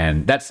whatever.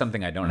 And that's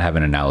something I don't have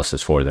an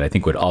analysis for that I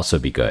think would also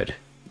be good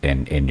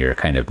in your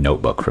kind of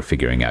notebook for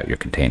figuring out your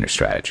container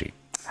strategy.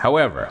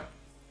 However,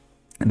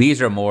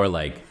 these are more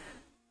like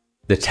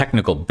the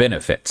technical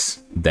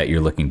benefits that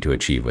you're looking to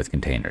achieve with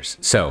containers.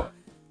 So,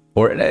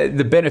 or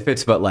the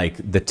benefits, but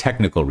like the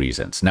technical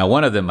reasons. Now,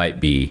 one of them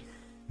might be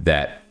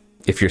that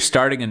if you're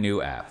starting a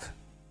new app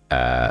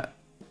that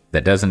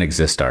doesn't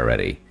exist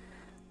already,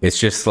 it's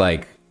just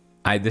like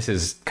this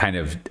is kind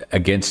of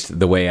against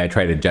the way I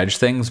try to judge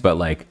things, but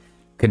like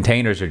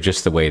containers are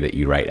just the way that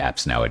you write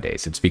apps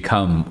nowadays. It's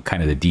become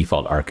kind of the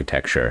default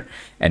architecture,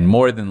 and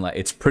more than like,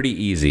 it's pretty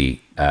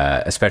easy,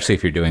 especially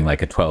if you're doing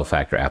like a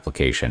 12-factor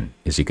application.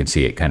 As you can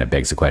see, it kind of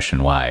begs the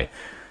question why,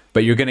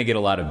 but you're going to get a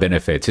lot of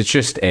benefits. It's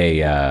just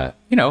a,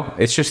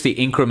 it's just the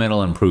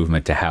incremental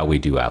improvement to how we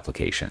do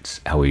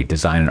applications, how we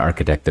design and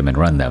architect them and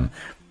run them.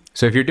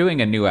 So if you're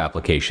doing a new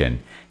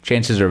application,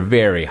 chances are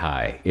very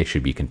high it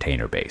should be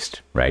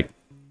container-based, right?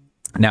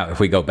 Now, if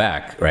we go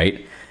back,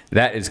 right,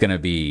 that is going to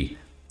be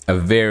a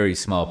very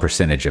small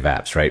percentage of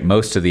apps, right?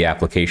 Most of the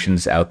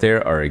applications out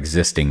there are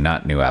existing,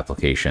 not new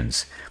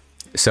applications.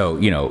 So,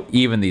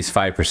 even these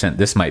 5%,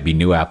 this might be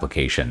new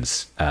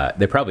applications.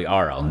 They probably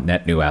are all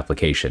net new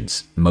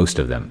applications, most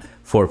of them,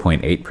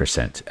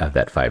 4.8% of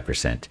that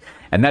 5%.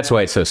 And that's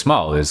why it's so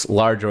small, is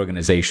large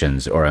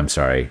organizations, or I'm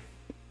sorry,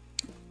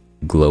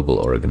 global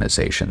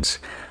organizations,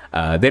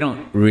 they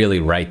don't really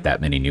write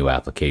that many new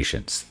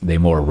applications. They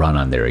more run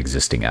on their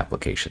existing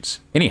applications.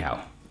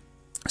 Anyhow,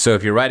 so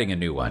if you're writing a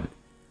new one,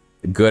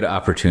 good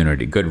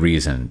opportunity, good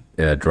reason,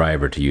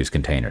 driver to use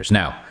containers.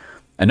 Now,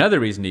 another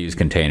reason to use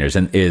containers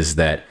is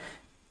that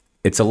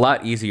it's a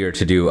lot easier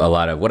to do a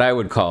lot of what I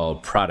would call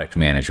product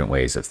management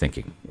ways of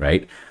thinking,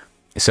 right?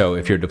 So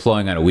if you're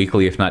deploying on a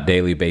weekly, if not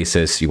daily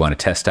basis, you want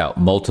to test out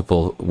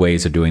multiple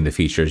ways of doing the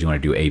features. You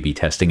want to do A/B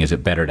testing. Is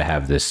it better to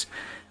have this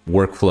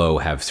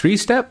workflow have 3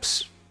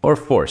 steps or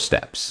 4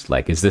 steps?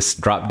 Like, is this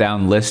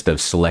drop-down list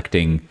of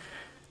selecting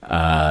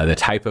the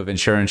type of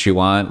insurance you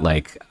want?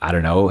 Like, I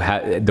don't know,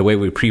 the way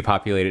we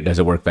pre-populate it, does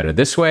it work better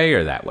this way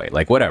or that way?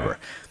 Like, whatever.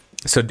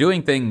 So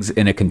doing things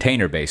in a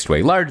container-based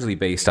way, largely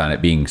based on it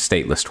being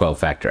stateless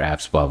 12-factor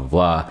apps, blah, blah,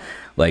 blah,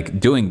 like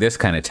doing this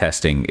kind of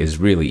testing is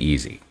really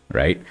easy,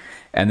 right?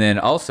 And then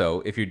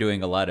also, if you're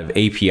doing a lot of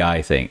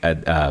API thing,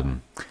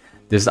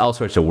 there's all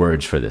sorts of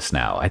words for this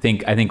now. I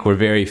think we're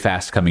very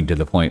fast coming to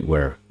the point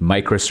where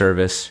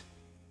microservice,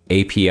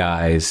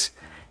 APIs,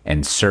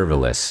 and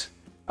serverless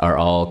are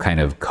all kind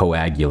of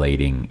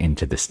coagulating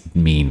into this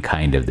mean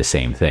kind of the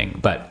same thing.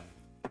 But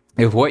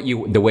if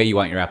the way you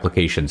want your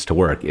applications to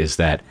work is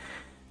that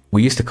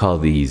we used to call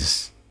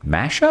these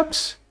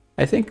mashups,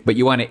 I think, but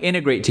you want to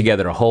integrate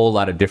together a whole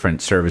lot of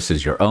different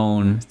services, your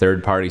own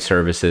third-party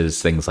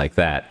services, things like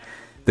that,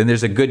 then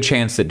there's a good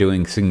chance that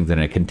doing things in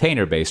a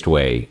container-based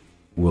way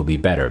will be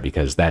better,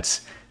 because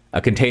that's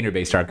a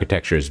container-based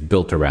architecture is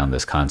built around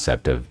this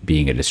concept of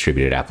being a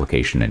distributed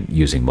application and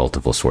using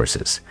multiple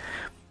sources.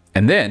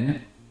 And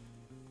then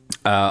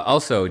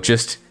also,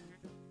 just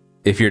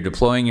if you're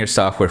deploying your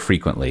software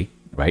frequently,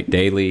 right,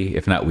 daily,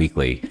 if not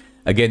weekly,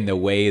 again, the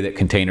way that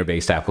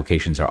container-based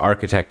applications are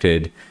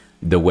architected,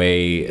 the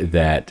way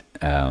that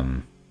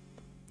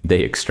they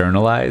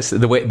externalize,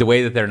 the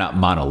way that they're not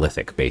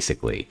monolithic,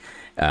 basically.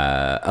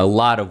 A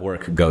lot of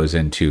work goes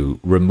into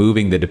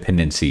removing the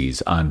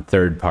dependencies on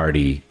third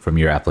party from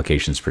your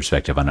application's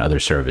perspective on other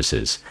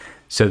services,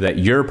 so that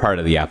your part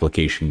of the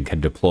application can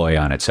deploy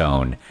on its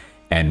own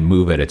and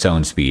move at its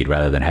own speed,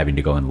 rather than having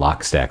to go in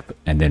lockstep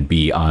and then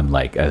be on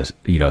like a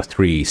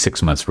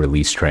 3-6 months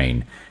release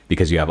train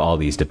because you have all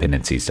these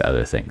dependencies to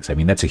other things. I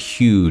mean, that's a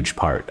huge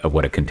part of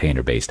what a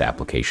container-based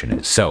application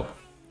is. So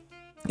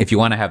if you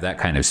want to have that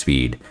kind of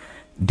speed,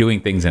 doing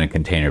things in a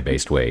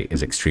container-based way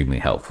is extremely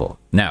helpful.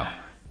 Now,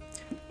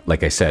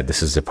 like I said,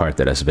 this is the part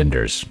that us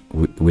vendors,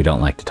 we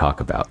don't like to talk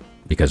about,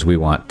 because we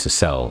want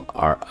to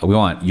we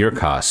want your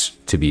costs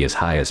to be as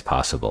high as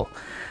possible,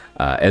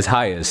 as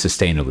high as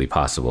sustainably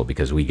possible,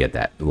 because we get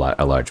that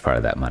a large part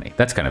of that money.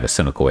 That's kind of a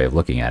cynical way of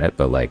looking at it,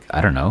 but like,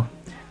 I don't know.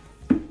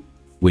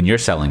 When you're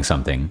selling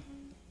something,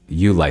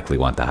 you likely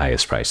want the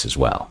highest price as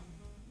well.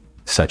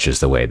 Such is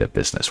the way that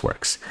business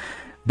works.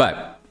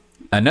 But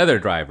another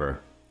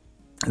driver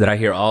that I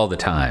hear all the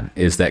time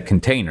is that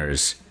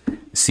containers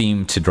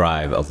seem to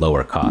drive a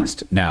lower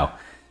cost. Now,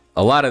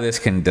 a lot of this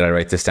did I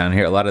write this down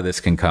here? A lot of this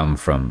can come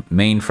from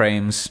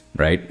mainframes,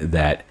 right?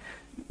 That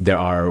there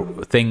are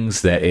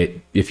things that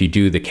if you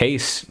do the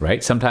case,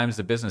 right? Sometimes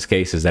the business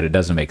case is that it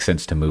doesn't make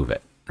sense to move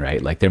it,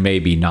 right? Like there may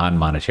be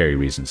non-monetary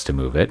reasons to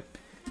move it,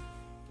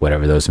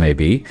 whatever those may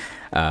be.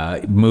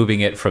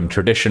 Moving it from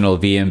traditional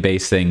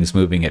VM-based things,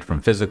 moving it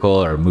from physical,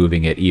 or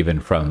moving it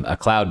even from a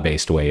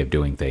cloud-based way of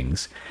doing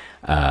things.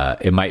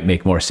 It might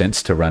make more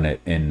sense to run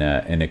it in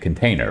a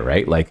container,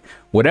 right? Like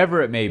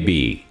whatever it may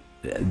be,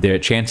 the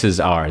chances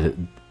are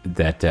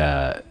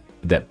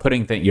that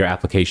putting your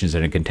applications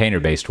in a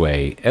container-based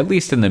way, at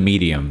least in the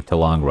medium to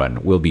long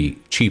run, will be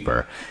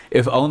cheaper.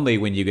 If only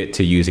when you get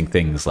to using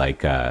things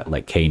like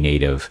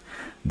Knative,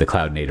 the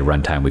cloud-native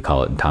runtime, we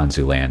call it in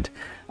Tanzu land,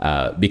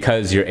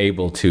 because you're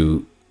able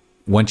to,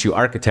 once you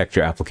architect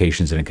your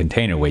applications in a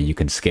container way, you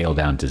can scale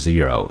down to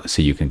 0,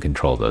 so you can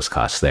control those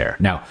costs there.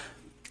 Now,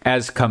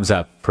 as comes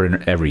up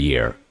for every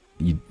year,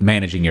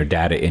 managing your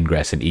data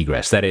ingress and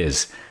egress, that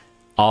is,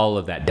 all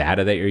of that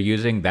data that you're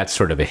using, that's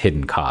sort of a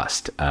hidden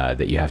cost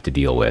that you have to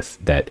deal with,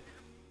 that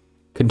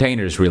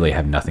containers really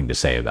have nothing to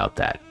say about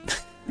that.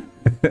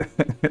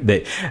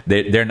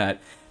 They're not,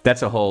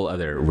 that's a whole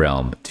other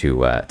realm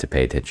to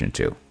pay attention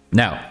to.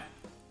 Now,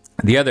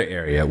 The other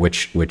area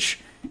which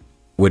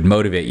would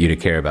motivate you to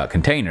care about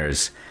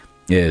containers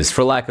is,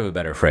 for lack of a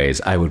better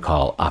phrase, I would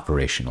call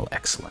operational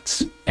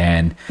excellence.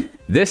 And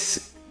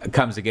this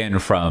comes again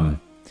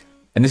from,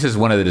 and this is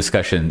one of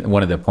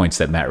the points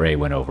that Matt Ray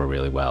went over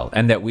really well,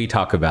 and that we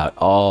talk about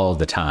all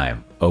the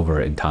time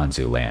over in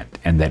Tanzu land,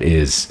 and that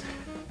is,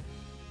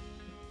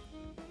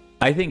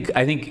 I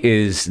think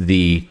is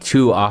the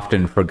too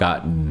often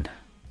forgotten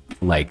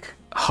like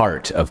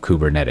heart of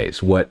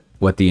Kubernetes.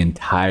 What the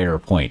entire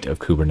point of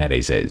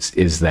Kubernetes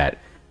is that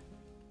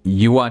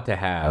you want to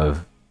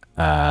have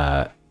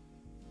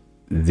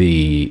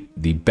the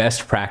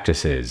best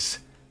practices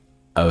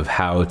of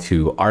how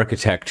to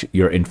architect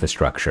your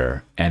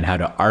infrastructure and how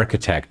to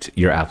architect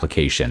your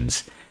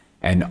applications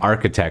and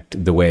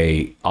architect the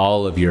way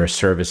all of your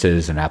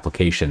services and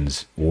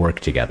applications work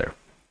together.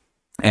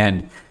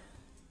 And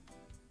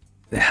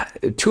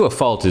to a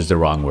fault is the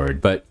wrong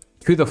word, but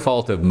to the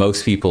fault of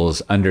most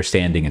people's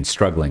understanding and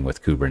struggling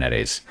with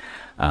Kubernetes.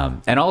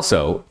 And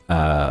also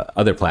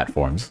other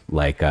platforms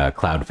like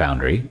Cloud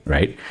Foundry,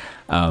 right?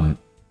 And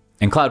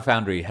Cloud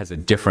Foundry has a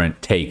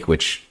different take,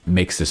 which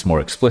makes this more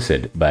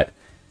explicit. But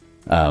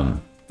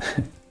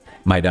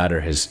my daughter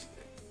has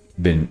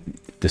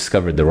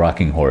discovered the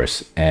rocking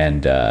horse,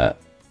 and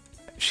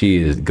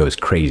she goes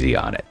crazy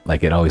on it.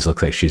 Like, it always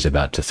looks like she's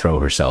about to throw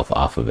herself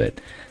off of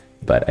it.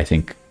 But I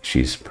think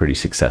she's pretty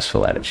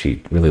successful at it.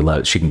 She really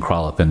loves. She can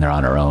crawl up in there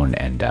on her own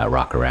and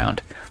rock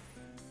around.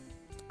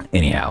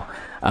 Anyhow,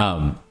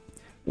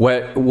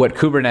 what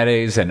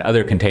Kubernetes and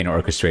other container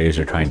orchestrators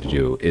are trying to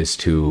do is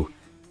to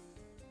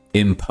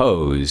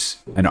impose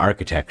an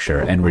architecture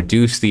and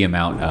reduce the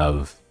amount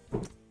of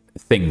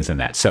things in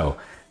that. So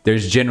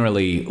there's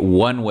generally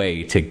one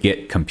way to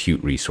get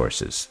compute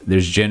resources.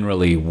 There's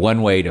generally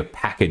one way to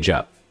package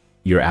up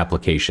your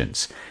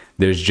applications.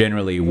 There's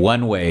generally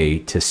one way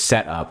to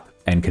set up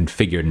and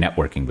configure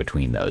networking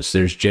between those.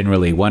 There's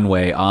generally one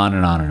way, on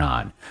and on and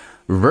on.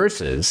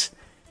 Versus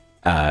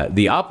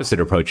the opposite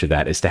approach of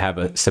that is to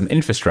have some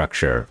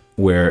infrastructure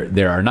where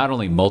there are not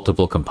only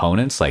multiple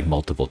components, like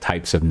multiple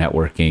types of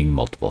networking,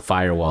 multiple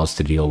firewalls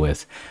to deal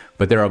with,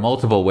 but there are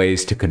multiple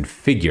ways to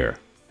configure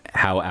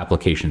how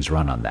applications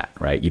run on that,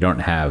 right? You don't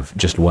have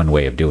just one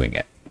way of doing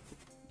it.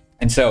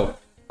 And so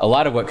a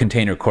lot of what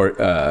container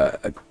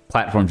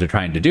platforms are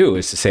trying to do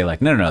is to say,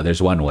 like, no,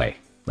 there's one way.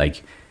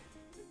 Like,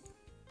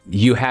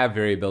 you have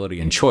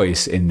variability and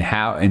choice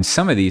in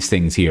some of these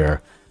things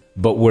here,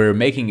 but we're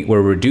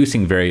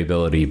reducing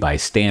variability by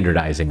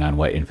standardizing on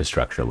what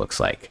infrastructure looks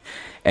like.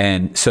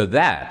 And so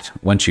that,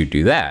 once you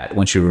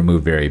you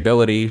remove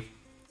variability,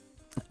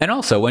 and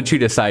also once you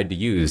decide to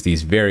use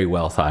these very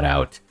well thought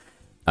out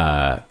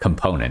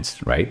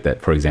components, right?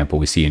 That, for example,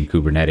 we see in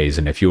Kubernetes.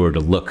 And if you were to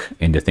look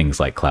into things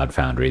like Cloud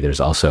Foundry, there's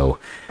also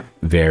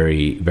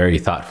very, very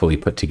thoughtfully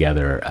put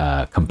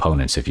together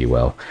components, if you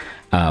will.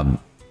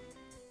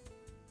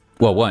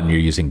 Well, one, you're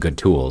using good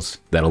tools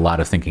that a lot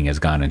of thinking has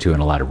gone into,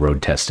 and a lot of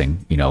road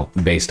testing,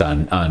 based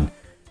on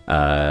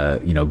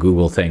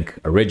Google Think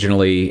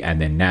originally,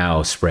 and then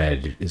now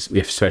spread,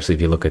 especially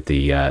if you look at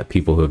the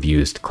people who have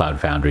used Cloud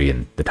Foundry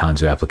and the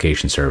Tanzu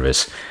application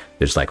service.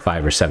 There's like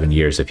 5 or 7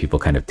 years of people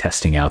kind of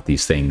testing out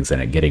these things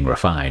and it getting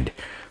refined.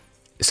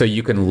 So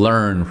you can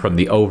learn from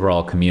the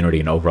overall community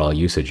and overall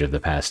usage of the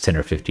past 10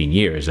 or 15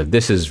 years of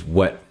this is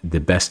what the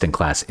best in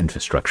class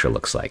infrastructure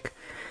looks like.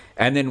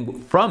 And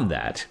then from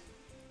that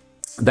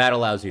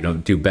allows you to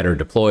do better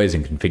deploys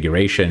and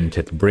configuration,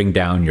 to bring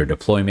down your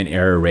deployment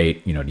error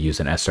rate, to use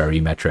an SRE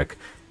metric,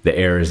 the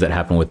errors that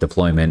happen with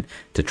deployment,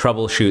 to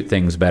troubleshoot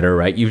things better,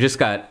 right? You've just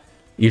got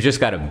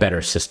a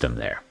better system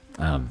there.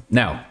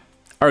 Now,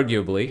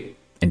 arguably,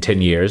 in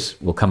 10 years,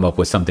 we'll come up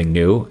with something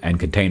new and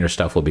container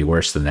stuff will be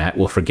worse than that.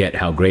 We'll forget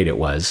how great it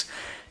was.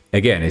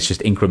 Again, it's just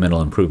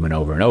incremental improvement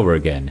over and over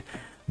again.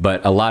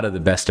 But a lot of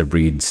the best of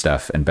breed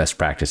stuff and best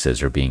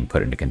practices are being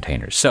put into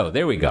containers. So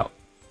there we go.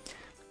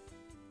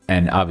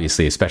 And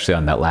obviously, especially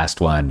on that last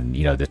one,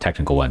 the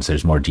technical ones,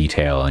 there's more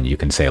detail, and you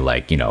can say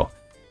like,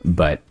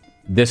 but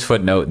this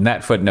footnote and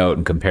that footnote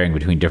and comparing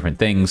between different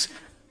things.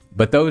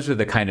 But those are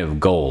the kind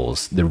of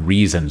goals, the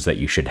reasons that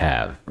you should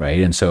have,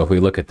 right? And so if we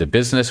look at the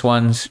business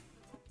ones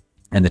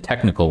and the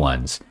technical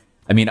ones,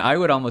 I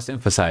would almost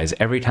emphasize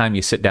every time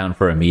you sit down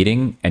for a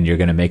meeting and you're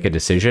going to make a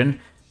decision,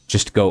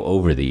 just go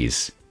over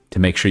these to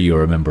make sure you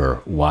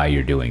remember why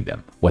you're doing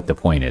them, what the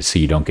point is, so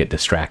you don't get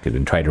distracted,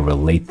 and try to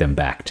relate them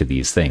back to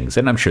these things.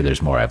 And I'm sure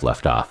there's more I've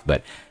left off,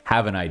 but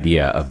have an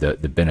idea of the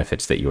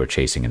benefits that you were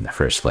chasing in the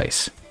first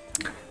place.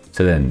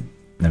 So then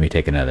let me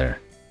take another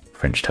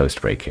French toast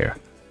break here.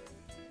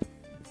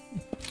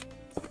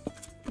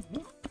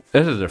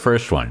 This is the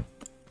first one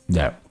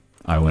that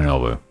I went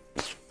over.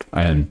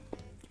 And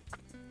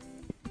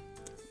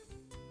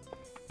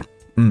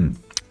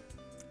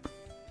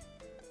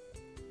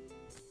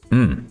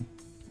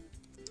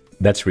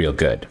that's real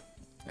good.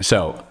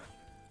 So,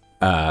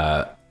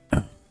 hold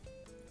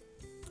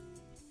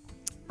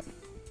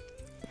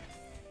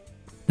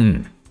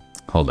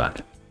on.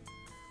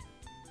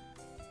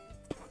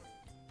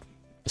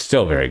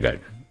 Still very good.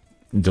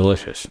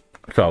 Delicious.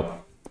 So,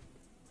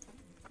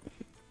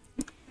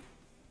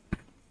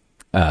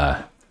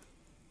 I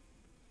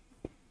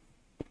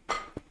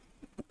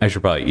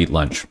should probably eat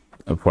lunch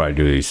before I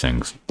do these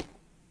things.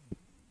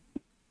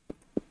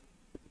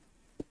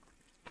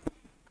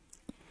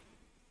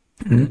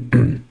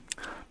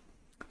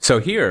 So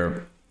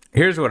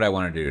here's what I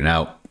want to do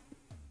now.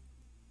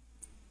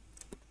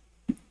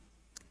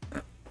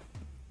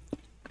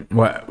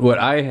 What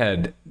I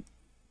had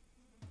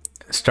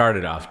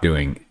started off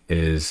doing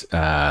is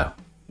let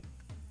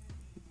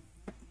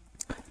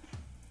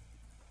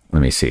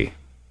me see.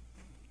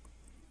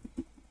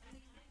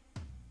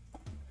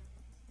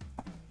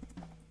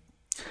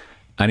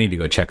 I need to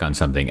go check on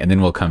something, and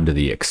then we'll come to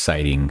the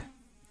exciting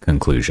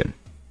conclusion.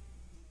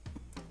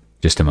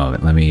 Just a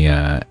moment. Let me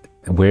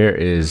where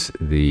is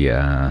the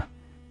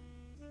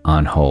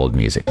on hold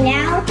music?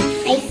 Now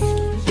I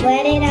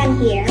spread it on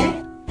here.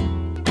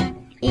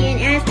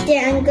 And after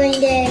I'm going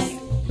to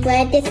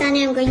spread this on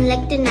it, I'm going to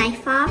lick the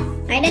knife off.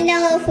 I don't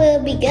know if it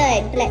will be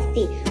good, but let's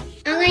see.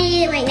 I'm going to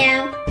eat it right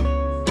now.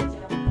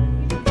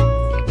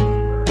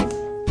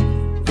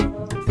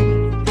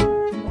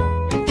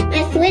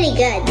 That's really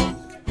good.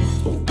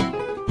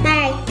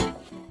 Bye.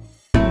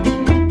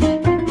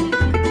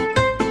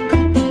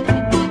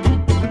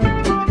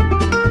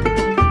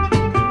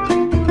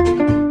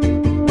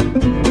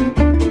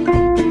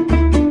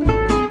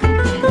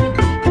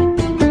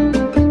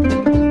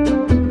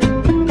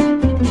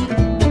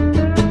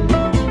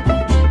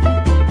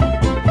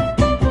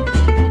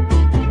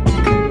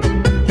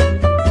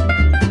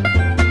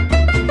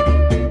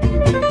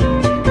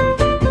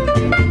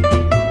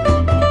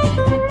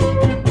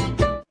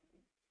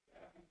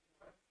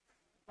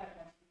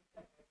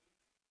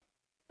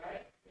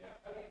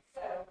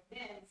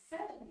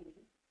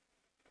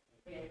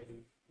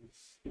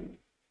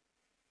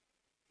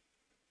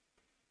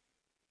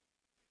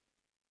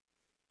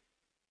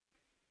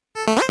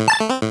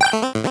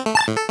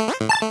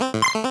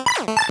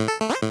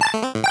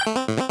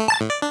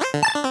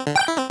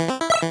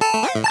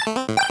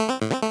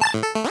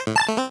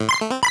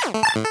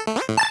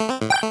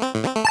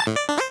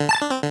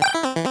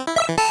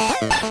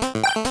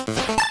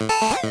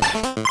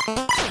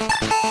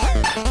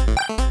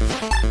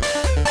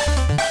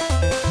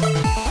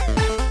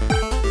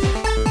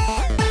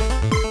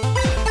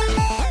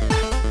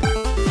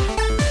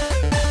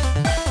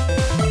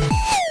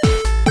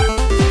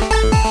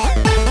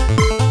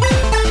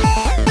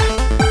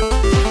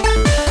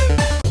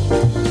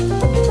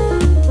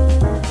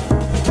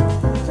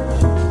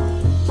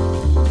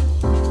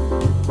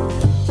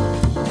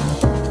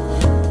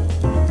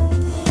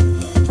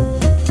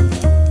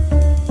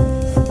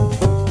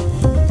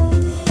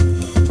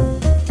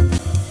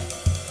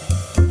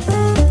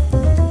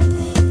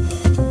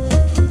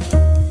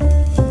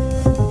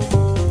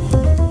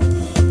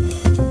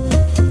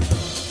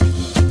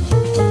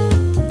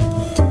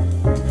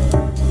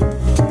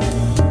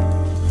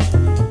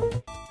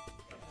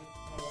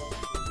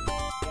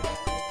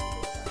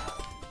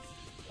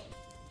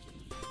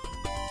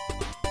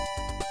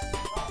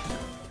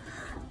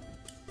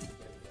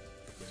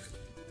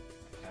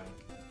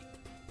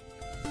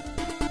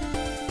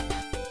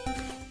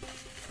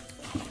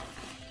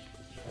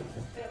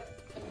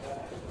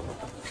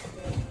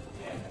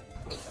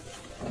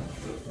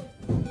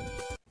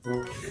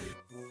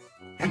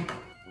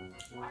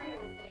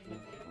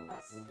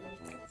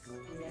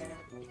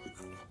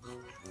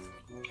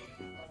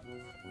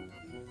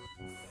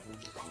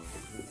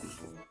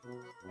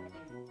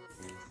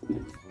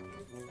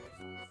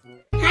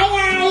 Hi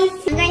guys!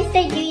 I'm going to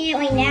start doing it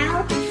right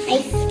now.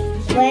 I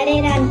spread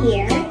it on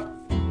here.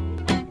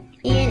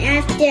 And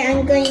after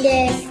I'm going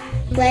to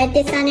spread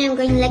this on it, I'm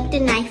going to lick the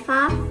knife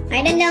off.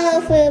 I don't know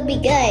if it will be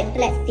good, but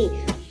let's see.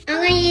 I'm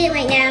going to eat it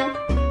right now.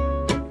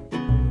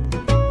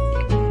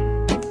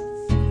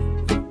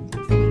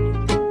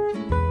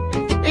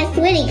 That's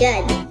really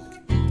good.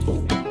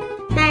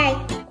 Bye.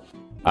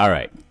 All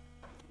right.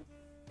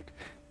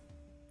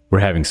 We're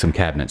having some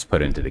cabinets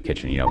put into the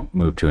kitchen. You know,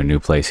 moved to a new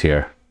place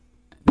here.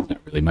 There's not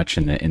really much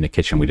in the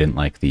kitchen. We didn't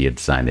like the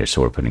design there,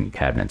 so we're putting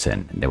cabinets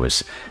in. And there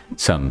was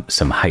some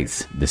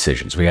height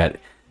decisions. We got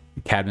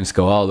cabinets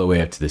go all the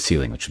way up to the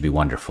ceiling, which would be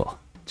wonderful.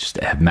 Just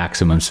to have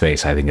maximum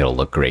space, I think it'll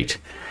look great.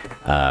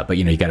 But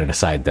you know, you got to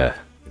decide the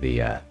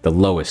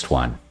lowest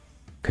one,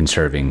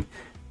 conserving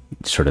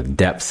sort of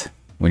depth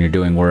when you're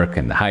doing work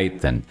and the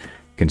height, and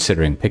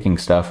considering picking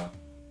stuff.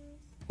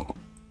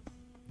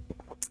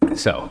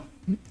 So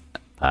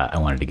I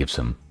wanted to give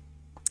some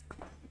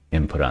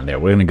input on there.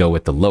 We're going to go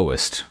with the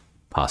lowest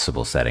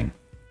possible setting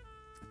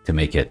to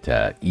make it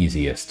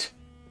easiest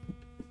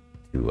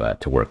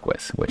to work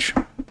with, which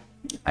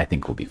I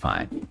think will be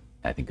fine.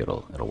 I think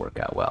it'll work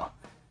out well.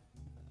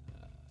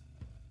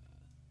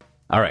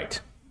 All right.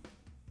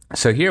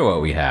 So here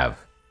what we have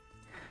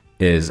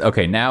is,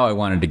 okay, now I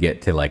wanted to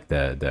get to like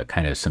the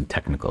kind of some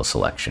technical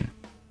selection.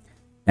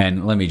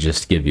 And let me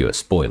just give you a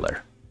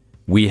spoiler.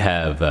 We've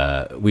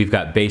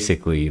got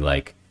basically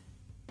like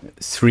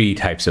 3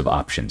 types of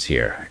options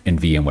here in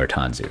VMware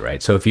Tanzu,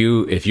 right? So if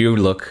you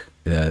look,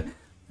 let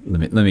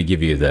me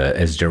give you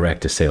as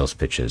direct a sales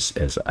pitch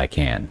as I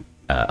can.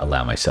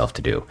 allow myself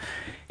to do.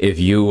 If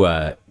you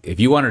want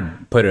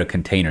to put a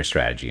container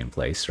strategy in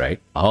place, right?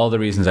 All the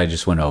reasons I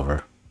just went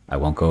over, I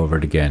won't go over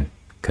it again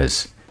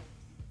because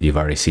you've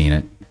already seen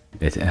it.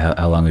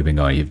 How long we've been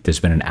going?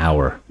 There's been an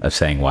hour of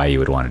saying why you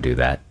would want to do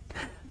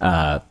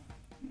that.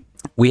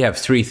 We have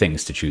 3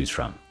 things to choose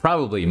from,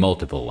 probably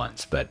multiple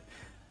ones, but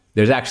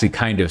there's actually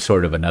kind of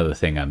sort of another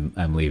thing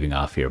I'm leaving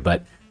off here.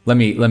 But let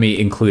me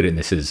include it. And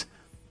this is,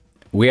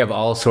 we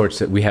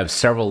have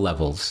several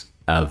levels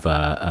of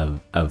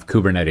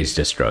Kubernetes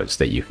distros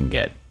that you can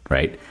get,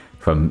 right?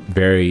 From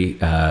very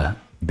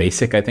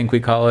basic, I think we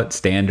call it,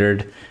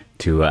 standard,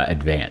 to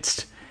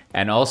advanced.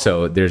 And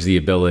also there's the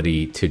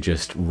ability to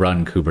just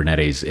run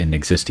Kubernetes in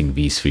existing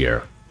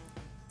vSphere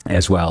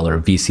as well, or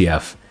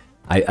VCF.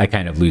 I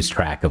kind of lose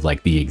track of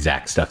like the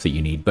exact stuff that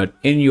you need, but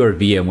in your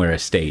VMware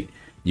estate,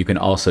 you can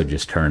also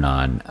just turn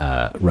on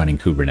running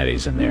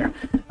Kubernetes in there,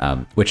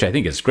 which I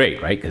think is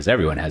great, right? Because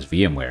everyone has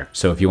VMware.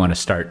 So if you want to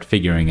start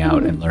figuring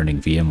out and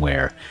learning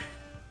VMware,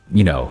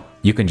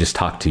 you can just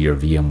talk to your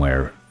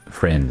VMware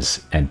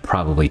friends and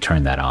probably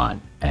turn that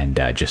on and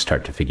just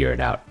start to figure it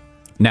out.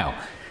 Now,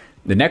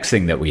 the next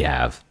thing that we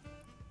have,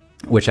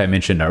 which I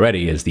mentioned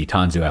already, is the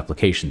Tanzu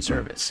application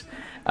service.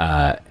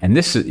 And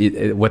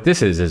what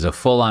this is a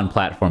full-on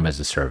platform as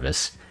a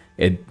service.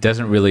 It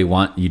doesn't really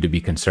want you to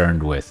be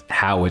concerned with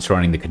how it's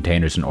running the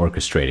containers and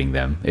orchestrating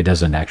them. It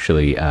doesn't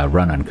actually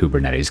run on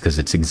Kubernetes because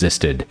it's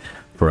existed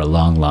for a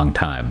long, long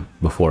time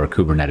before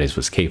Kubernetes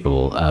was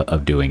capable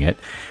of doing it.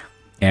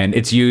 And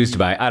it's used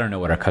by, I don't know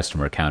what our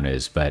customer count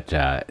is, but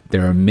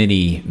there are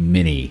many,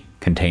 many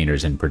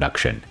containers in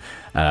production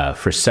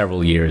for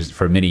several years,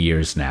 for many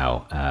years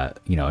now.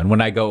 And when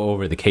I go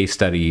over the case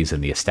studies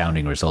and the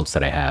astounding results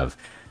that I have,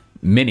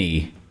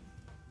 many,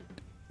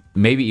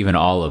 maybe even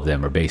all of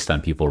them, are based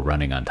on people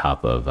running on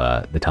top of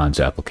the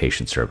Tanzu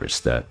application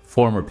service, the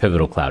former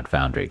Pivotal Cloud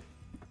Foundry.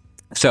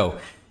 So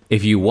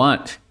if you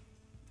want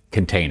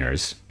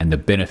containers and the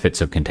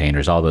benefits of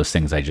containers, all those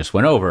things I just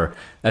went over,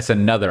 that's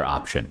another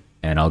option.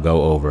 And I'll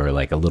go over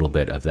like a little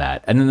bit of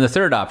that. And then the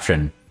third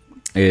option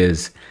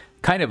is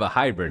kind of a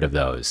hybrid of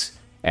those.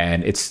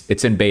 And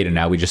it's in beta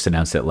now. We just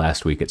announced it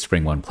last week at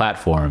Spring One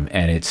Platform,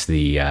 and it's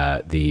the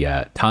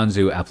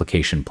Tanzu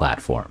Application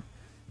Platform,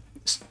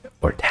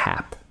 or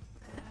TAP.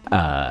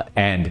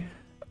 And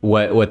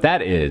what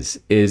that is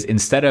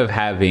instead of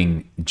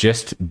having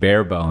just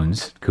bare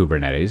bones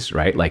Kubernetes,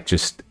 right? Like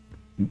just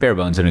bare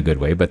bones in a good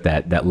way, but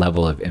that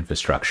level of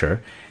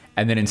infrastructure.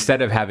 And then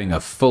instead of having a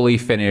fully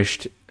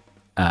finished,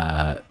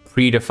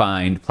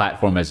 predefined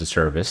platform as a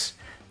service,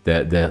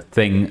 the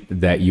thing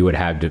that you would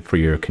have for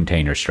your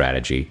container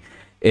strategy,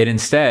 it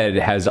instead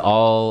has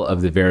all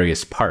of the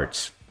various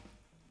parts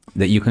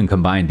that you can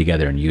combine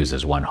together and use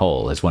as one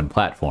whole, as one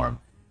platform.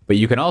 But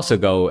you can also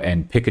go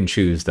and pick and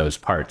choose those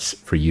parts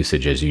for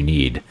usage as you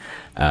need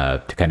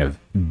to kind of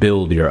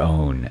build your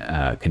own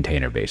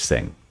container-based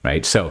thing,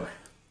 right? So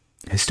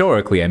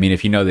historically, I mean,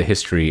 if you know the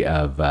history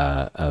of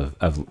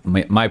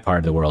my part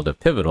of the world of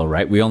Pivotal,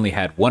 right, we only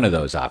had one of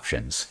those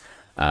options.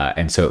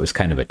 And so it was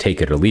kind of a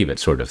take it or leave it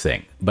sort of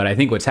thing. But I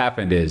think what's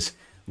happened is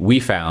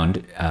we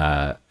found,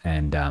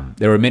 and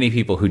there were many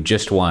people who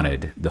just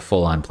wanted the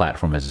full-on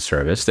platform as a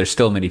service. There's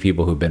still many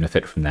people who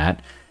benefit from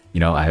that.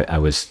 I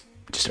was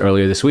just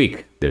earlier this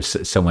week,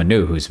 there's someone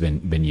new who's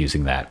been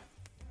using that.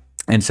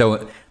 And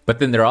so, but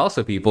then there are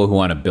also people who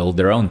want to build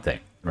their own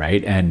thing,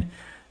 right? And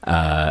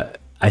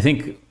I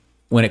think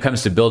when it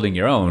comes to building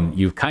your own,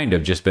 you've kind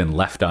of just been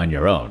left on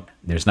your own.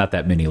 There's not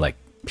that many like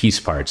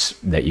piece parts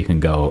that you can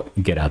go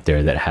get out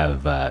there that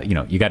have,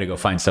 you got to go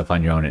find stuff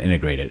on your own and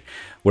integrate it.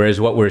 Whereas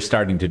what we're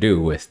starting to do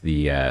with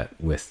the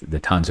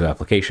Tanzu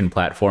application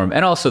platform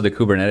and also the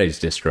Kubernetes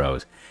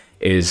distros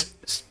is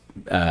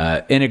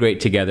integrate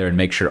together and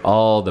make sure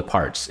all the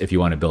parts, if you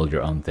want to build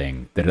your own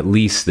thing, that at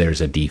least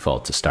there's a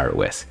default to start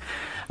with.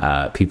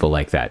 People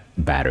like that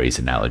batteries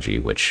analogy,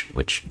 which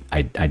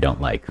I don't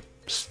like,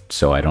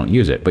 so I don't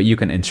use it. But you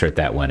can insert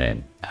that one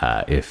in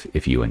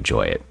if you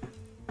enjoy it.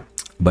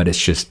 But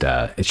it's just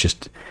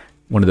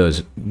one of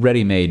those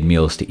ready-made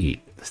meals to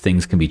eat.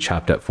 Things can be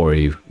chopped up for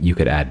you. You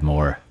could add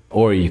more,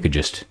 or you could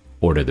just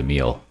order the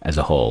meal as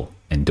a whole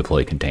and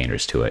deploy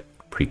containers to it,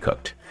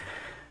 pre-cooked.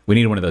 We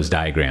need one of those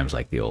diagrams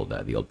like the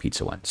old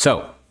pizza one.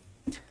 So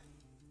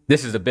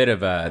this is a bit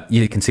of a,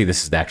 you can see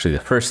this is actually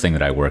the first thing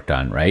that I worked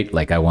on, right?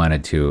 Like I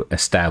wanted to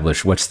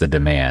establish what's the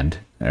demand,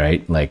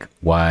 right? Like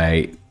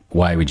why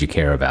would you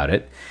care about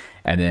it?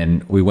 And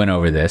then we went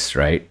over this,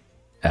 right?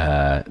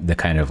 The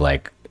kind of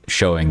like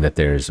showing that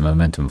there's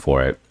momentum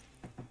for it.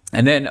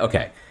 And then,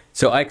 okay,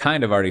 so I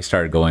kind of already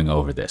started going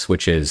over this,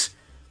 which is,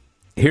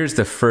 here's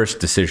the first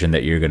decision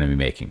that you're going to be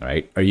making,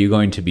 right? Are you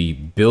going to be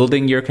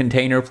building your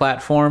container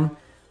platform,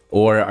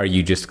 or are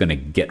you just going to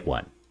get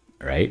one,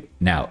 right?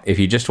 Now, if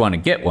you just want to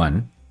get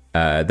one,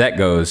 that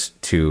goes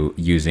to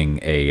using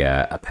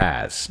a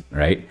PaaS,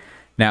 right?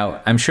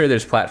 Now, I'm sure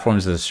there's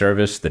platforms as a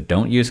service that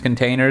don't use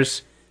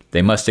containers.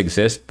 They must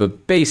exist,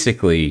 but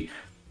basically,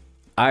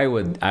 I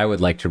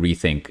would like to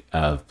rethink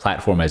of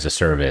platform as a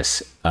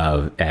service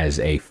as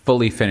a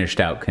fully finished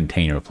out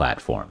container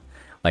platform.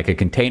 like a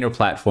container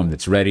platform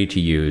that's ready to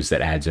use,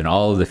 that adds in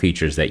all of the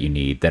features that you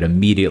need, that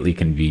immediately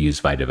can be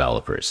used by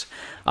developers.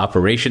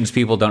 Operations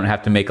people don't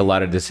have to make a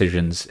lot of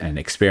decisions and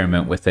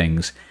experiment with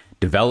things.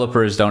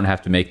 Developers don't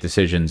have to make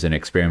decisions and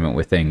experiment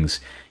with things.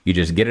 You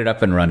just get it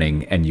up and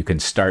running, and you can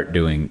start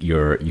doing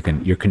your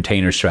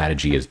container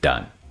strategy is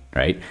done,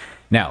 right?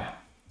 Now,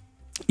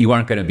 you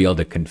aren't going to be able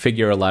to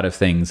configure a lot of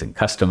things and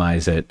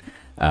customize it,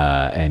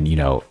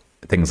 and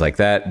things like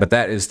that. But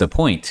that is the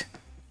point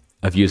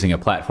of using a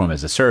platform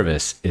as a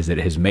service, is that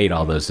it has made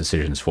all those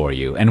decisions for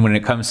you. And when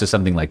it comes to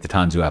something like the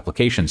Tanzu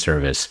application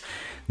service,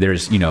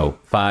 there's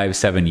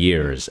 5-7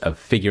 years of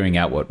figuring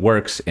out what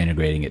works,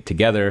 integrating it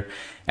together,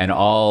 and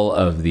all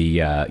of the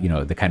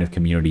the kind of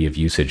community of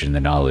usage and the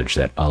knowledge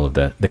that all of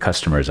the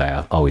customers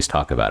I always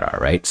talk about are,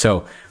 right?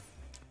 So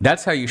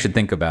that's how you should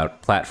think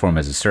about platform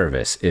as a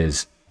service.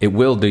 Is it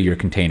will do your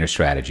container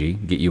strategy,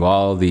 get you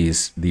all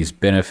these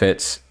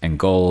benefits and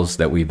goals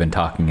that we've been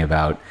talking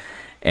about.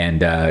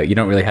 And you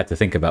don't really have to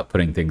think about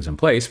putting things in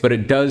place, but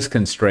it does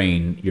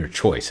constrain your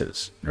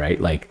choices, right?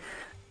 Like,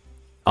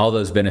 all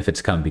those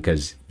benefits come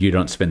because you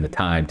don't spend the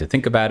time to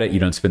think about it. You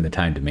don't spend the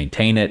time to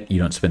maintain it. You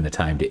don't spend the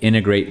time to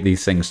integrate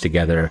these things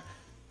together,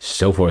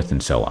 so forth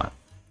and so on.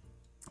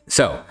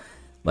 So,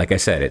 like I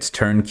said, it's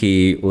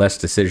turnkey, less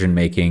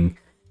decision-making.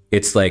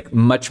 It's like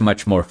much,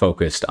 much more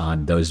focused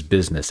on those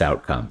business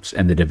outcomes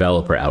and the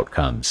developer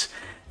outcomes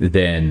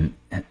than,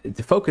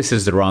 the focus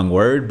is the wrong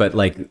word, but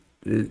like,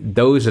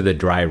 those are the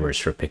drivers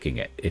for picking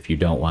it. If you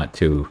don't want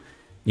to,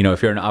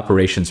 if you're an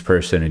operations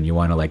person and you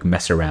want to like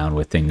mess around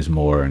with things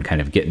more and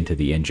kind of get into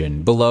the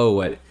engine below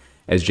what,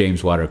 as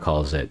James Water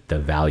calls it, the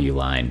value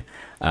line,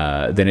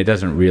 then it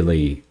doesn't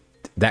really,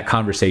 that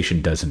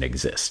conversation doesn't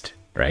exist,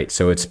 right?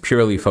 So it's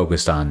purely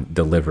focused on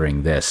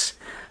delivering this,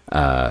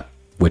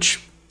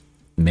 which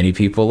many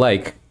people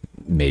like,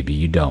 maybe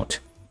you don't.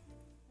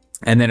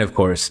 And then of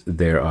course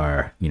there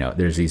are,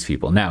 there's these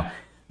people. Now,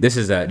 this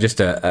is just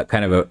a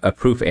kind of a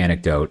proof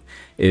anecdote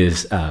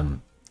is,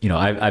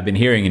 I've been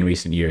hearing in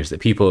recent years that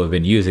people have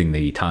been using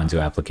the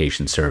Tanzu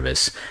application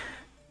service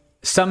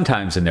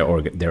sometimes in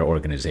their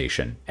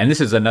organization. And this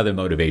is another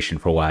motivation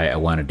for why I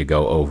wanted to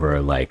go over,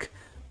 like,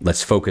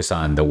 let's focus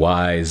on the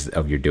whys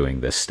of you're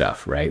doing this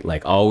stuff, right?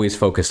 Like, always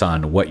focus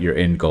on what your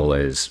end goal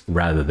is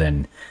rather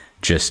than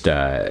just,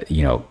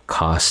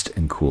 cost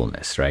and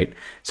coolness, right?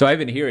 So I've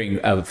been hearing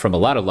from a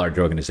lot of large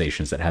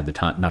organizations that have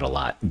not a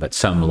lot, but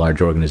some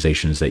large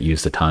organizations that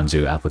use the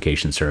Tanzu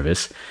application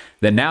service,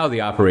 that now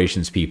the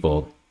operations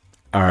people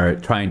are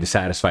trying to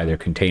satisfy their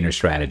container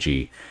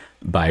strategy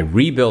by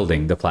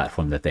rebuilding the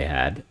platform that they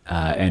had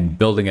and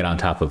building it on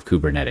top of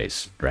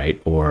Kubernetes,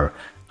 right? Or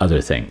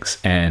other things.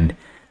 And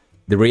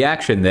the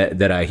reaction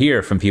that I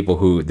hear from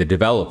people the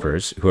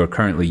developers who are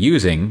currently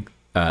using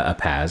a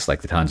PaaS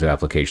like the Tanzu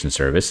application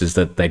service is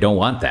that they don't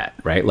want that,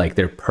 right? Like,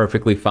 they're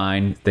perfectly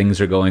fine. Things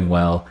are going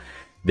well.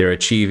 They're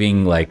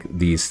achieving like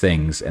these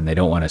things, and they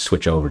don't want to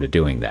switch over to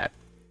doing that.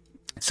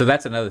 So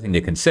that's another thing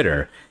to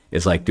consider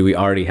is, like, do we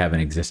already have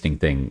an existing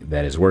thing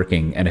that is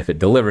working? And if it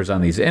delivers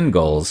on these end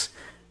goals,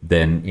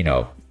 then,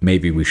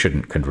 maybe we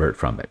shouldn't convert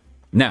from it.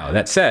 Now,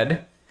 that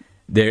said,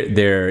 we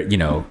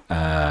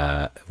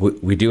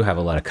do have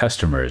a lot of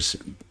customers,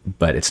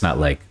 but it's not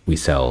like we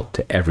sell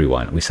to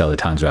everyone. We sell the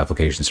Tanzu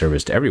application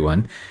service to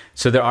everyone.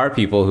 So there are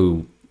people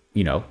who,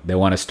 they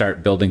want to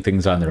start building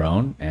things on their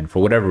own. And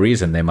for whatever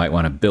reason, they might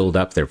want to build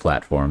up their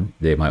platform.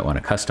 They might want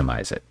to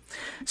customize it.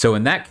 So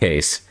in that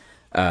case,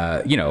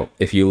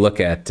 if you look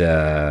at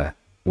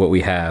what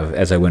we have,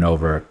 as I went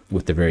over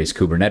with the various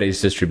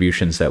Kubernetes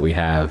distributions that we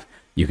have,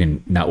 you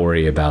can not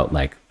worry about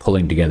like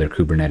pulling together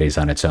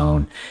Kubernetes on its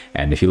own.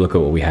 And if you look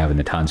at what we have in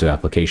the Tanzu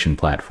application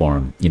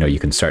platform, you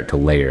can start to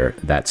layer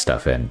that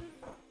stuff in.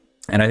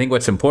 And I think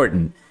what's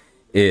important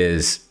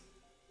is,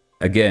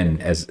 again,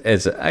 as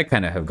I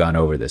kind of have gone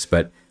over this,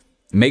 but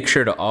make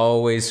sure to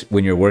always,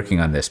 when you're working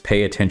on this,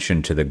 pay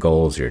attention to the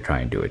goals you're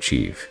trying to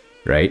achieve,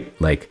 right?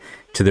 Like,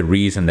 to the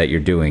reason that you're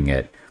doing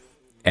it.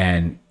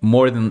 And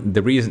more than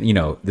the reason,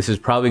 this is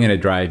probably going to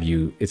drive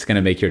you, it's going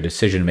to make your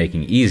decision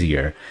making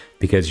easier,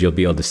 because you'll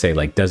be able to say,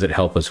 like, does it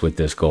help us with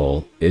this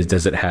goal?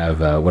 Does it have,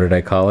 what did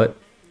I call it?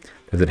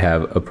 Does it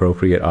have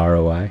appropriate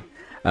ROI?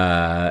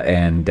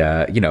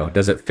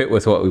 Does it fit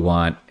with what we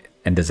want?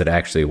 And does it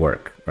actually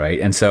work, right?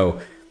 And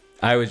so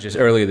I was just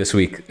earlier this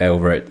week there's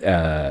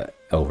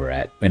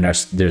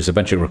a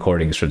bunch of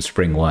recordings from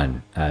Spring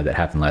One that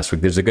happened last week.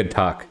 There's a good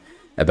talk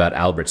about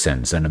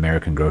Albertsons, an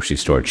American grocery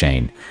store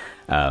chain,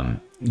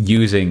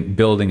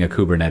 building a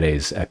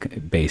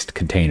Kubernetes-based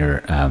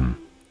container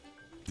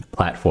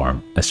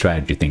platform, a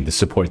strategy thing to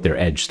support their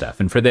edge stuff.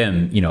 And for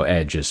them,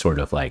 edge is sort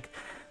of like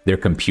their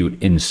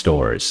compute in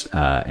stores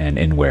and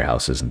in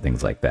warehouses and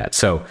things like that.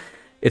 So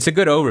it's a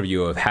good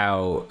overview of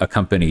how a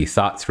company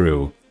thought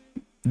through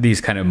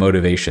these kind of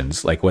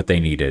motivations, like what they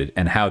needed,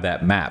 and how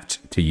that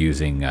mapped to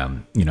using,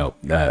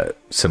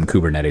 some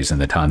Kubernetes in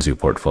the Tanzu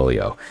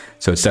portfolio.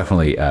 So it's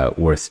definitely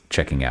worth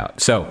checking out.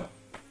 So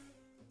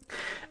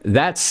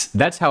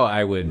that's how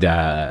I would,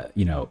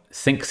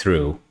 think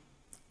through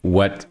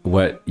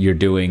what you're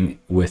doing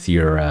with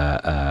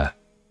your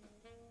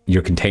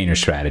container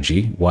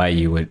strategy, why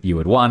you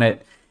would want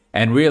it,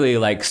 and really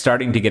like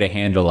starting to get a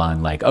handle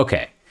on like,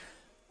 okay,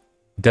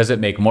 does it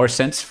make more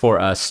sense for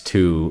us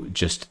to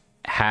just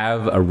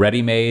have a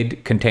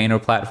ready-made container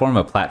platform,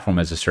 a platform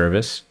as a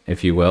service,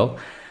 if you will?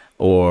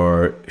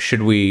 Or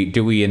do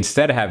we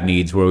instead have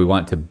needs where we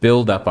want to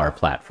build up our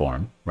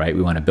platform, right?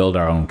 We want to build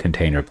our own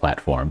container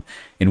platform,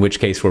 in which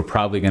case we're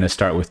probably going to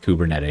start with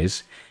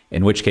Kubernetes,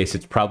 in which case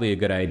it's probably a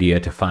good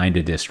idea to find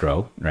a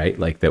distro, right?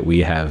 Like that we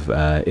have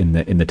in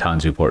the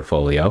Tanzu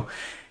portfolio,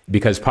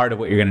 because part of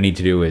what you're going to need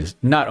to do is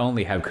not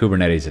only have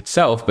Kubernetes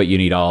itself, but you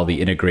need all the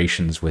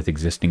integrations with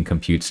existing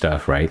compute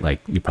stuff, right?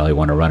 Like you probably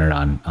want to run it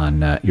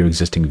on your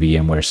existing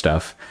VMware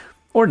stuff,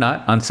 or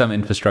not, on some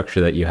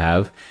infrastructure that you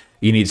have.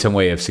 You need some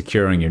way of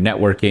securing your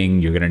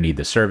networking. You're going to need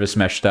the service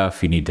mesh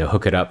stuff. You need to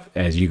hook it up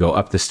as you go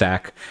up the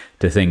stack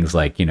to things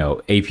like, you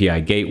know,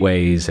 API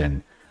gateways,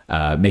 and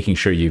making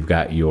sure you've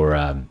got your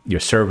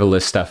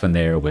serverless stuff in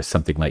there with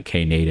something like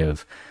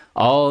Knative.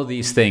 All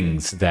these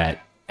things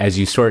that as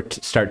you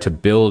start to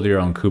build your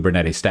own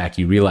Kubernetes stack,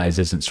 you realize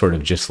isn't sort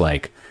of just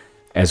like,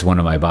 as one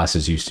of my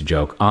bosses used to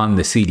joke, on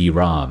the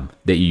CD-ROM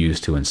that you use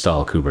to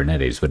install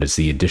Kubernetes, but it's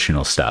the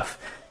additional stuff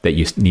that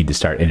you need to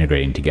start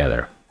integrating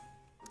together.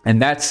 And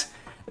that's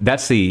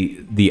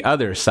the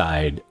other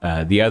side,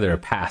 the other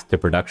path to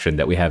production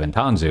that we have in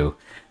Tanzu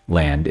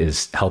land,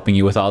 is helping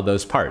you with all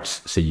those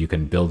parts, so you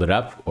can build it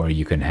up, or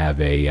you can have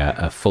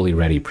a fully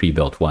ready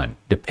pre-built one,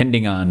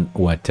 depending on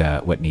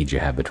what needs you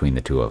have between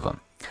the two of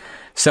them.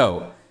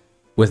 So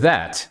with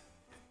that,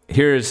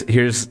 here's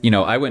you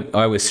know, I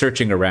was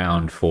searching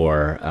around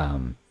for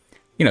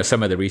you know,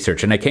 some of the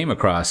research, and I came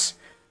across,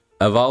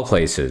 of all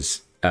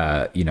places,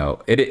 you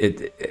know,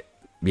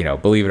 you know,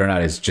 believe it or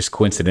not, it's just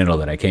coincidental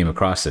that I came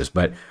across this,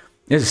 but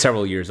this is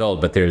several years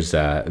old. But there's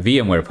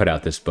VMware put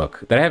out this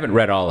book that I haven't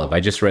read all of. I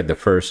just read the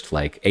first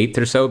like 8th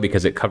or so,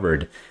 because it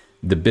covered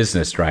the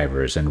business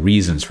drivers and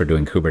reasons for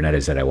doing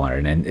Kubernetes that I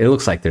wanted. And it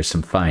looks like there's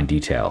some fine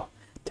detail,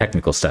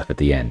 technical stuff at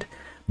the end.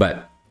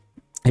 But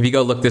if you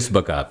go look this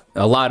book up,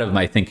 a lot of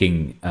my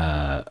thinking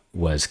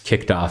was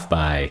kicked off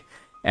by,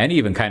 and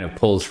even kind of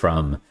pulls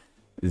from,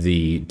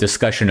 the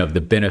discussion of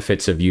the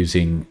benefits of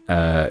using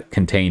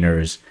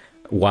containers,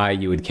 why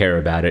you would care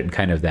about it, and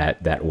kind of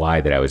that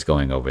why that I was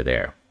going over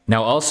there.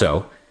 Now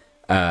also,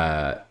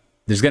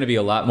 there's going to be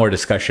a lot more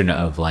discussion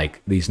of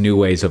like these new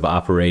ways of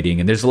operating,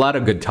 and there's a lot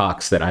of good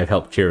talks that I've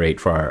helped curate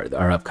for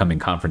our upcoming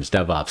conference,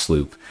 DevOps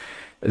Loop.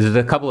 There's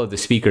a couple of the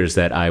speakers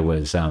that I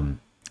was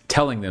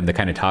telling them the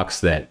kind of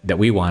talks that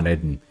we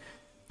wanted, and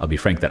I'll be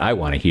frank, that I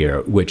want to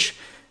hear, which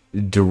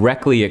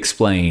directly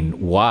explain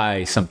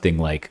why something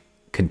like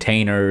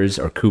containers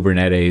or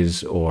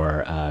Kubernetes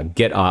or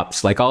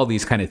GitOps, like all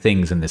these kind of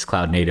things in this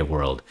cloud native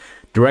world,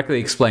 directly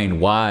explain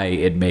why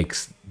it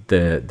makes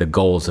the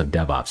goals of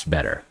DevOps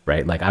better,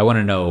 right? Like I want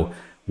to know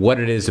what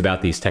it is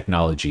about these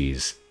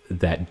technologies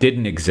that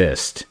didn't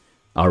exist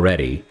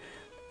already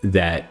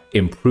that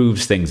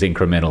improves things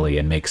incrementally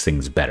and makes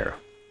things better.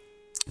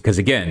 Because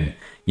again,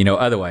 you know,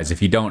 otherwise,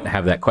 if you don't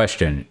have that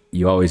question,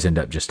 you always end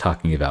up just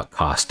talking about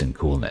cost and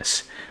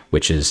coolness,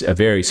 which is a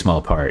very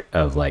small part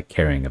of like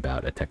caring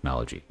about a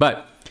technology.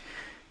 But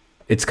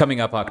it's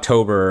coming up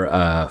October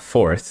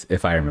 4th,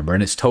 if I remember,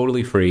 and it's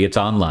totally free. It's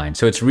online,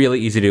 so it's really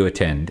easy to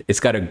attend. It's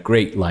got a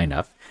great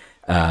lineup.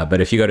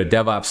 But if you go to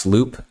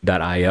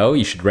devopsloop.io,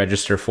 you should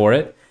register for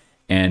it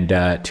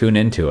and tune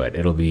into it.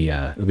 It'll be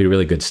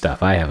really good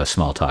stuff. I have a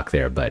small talk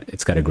there, but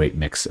it's got a great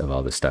mix of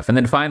all this stuff. And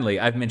then finally,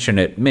 I've mentioned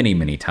it many,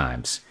 many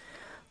times,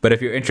 but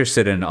if you're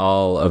interested in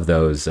all of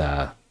those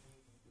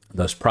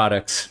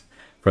products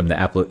from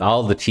the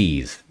all the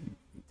T's,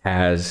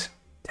 PaaS,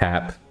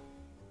 TAP,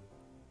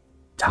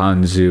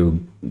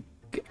 Tanzu,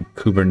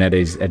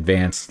 Kubernetes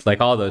Advanced,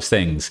 like all those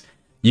things,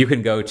 you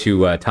can go to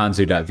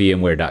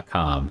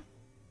tanzu.vmware.com.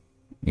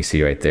 You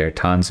see right there,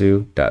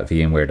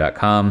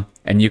 tanzu.vmware.com,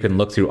 and you can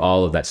look through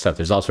all of that stuff.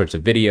 There's all sorts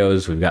of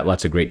videos. We've got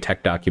lots of great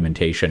tech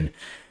documentation.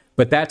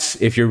 But that's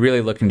if you're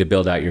really looking to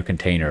build out your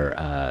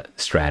container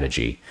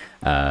strategy.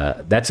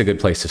 That's a good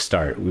place to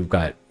start. We've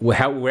got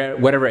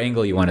whatever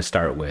angle you want to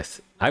start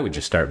with. I would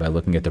just start by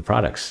looking at the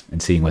products and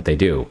seeing what they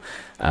do.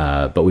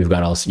 But we've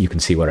got also, you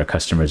can see what our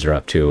customers are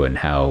up to and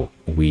how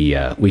we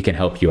can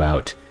help you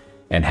out,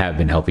 and have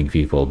been helping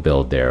people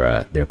build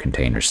their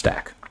container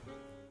stack.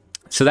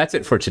 So that's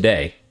it for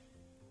today.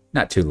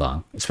 Not too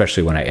long,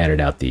 especially when I added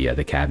out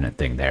the cabinet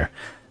thing there.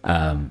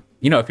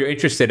 You know, if you're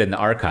interested in the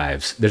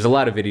archives, there's a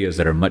lot of videos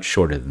that are much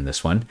shorter than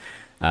this one.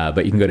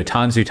 But you can go to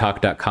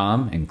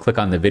tanzutalk.com and click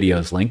on the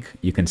videos link.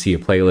 You can see a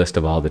playlist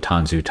of all the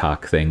Tanzu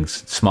Talk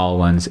things, small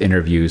ones,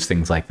 interviews,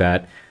 things like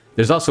that.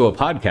 There's also a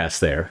podcast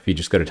there if you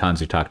just go to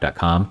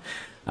tanzutalk.com.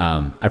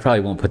 I probably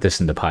won't put this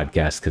in the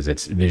podcast because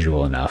it's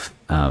visual enough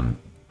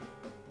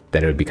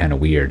that it would be kind of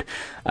weird.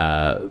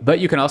 But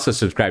you can also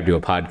subscribe to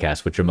a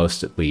podcast, which are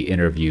mostly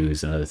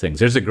interviews and other things.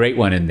 There's a great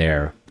one in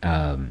there.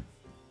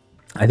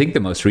 I think the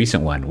most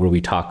recent one where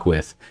we talk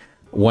with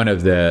one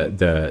of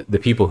the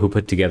people who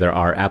put together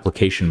our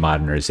application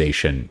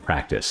modernization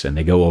practice, and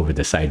they go over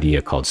this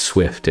idea called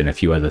Swift and a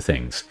few other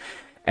things.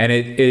 And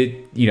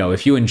it you know,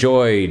 if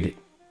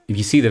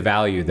you see the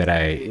value that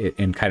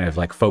in kind of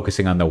like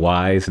focusing on the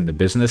whys and the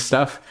business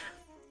stuff,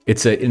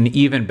 it's an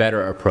even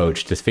better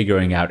approach to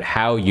figuring out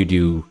how you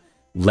do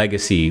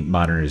legacy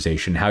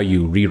modernization, how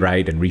you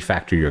rewrite and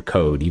refactor your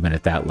code, even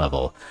at that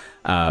level.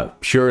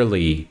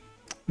 Purely,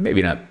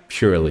 maybe not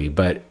purely,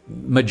 but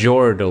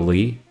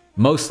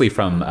mostly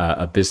from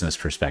a business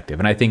perspective.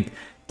 And I think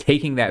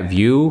taking that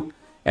view,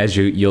 as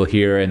you'll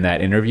hear in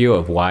that interview,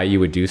 of why you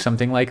would do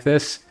something like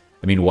this,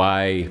 I mean,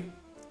 why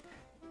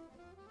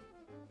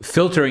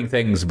filtering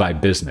things by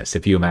business,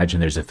 if you imagine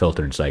there's a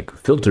filter, it's like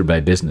filter by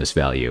business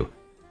value,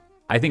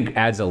 I think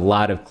adds a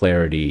lot of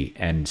clarity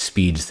and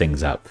speeds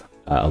things up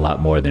a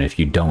lot more than if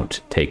you don't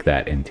take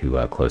that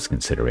into close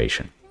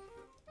consideration.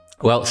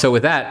 Well, so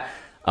with that,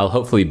 I'll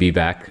hopefully be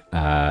back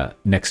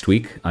next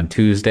week on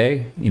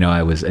Tuesday. You know,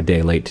 I was a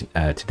day late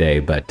today,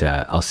 but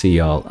I'll see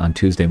y'all on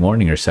Tuesday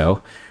morning or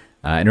so.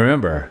 And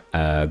remember,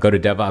 go to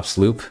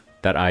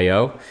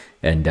DevOpsLoop.io,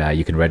 and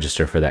you can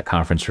register for that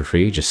conference for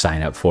free. Just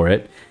sign up for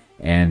it.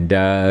 And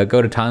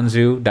go to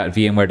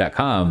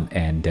tanzu.vmware.com,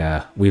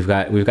 and we've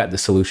got the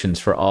solutions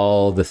for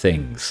all the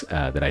things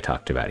that I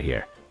talked about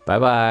here.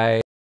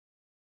 Bye-bye.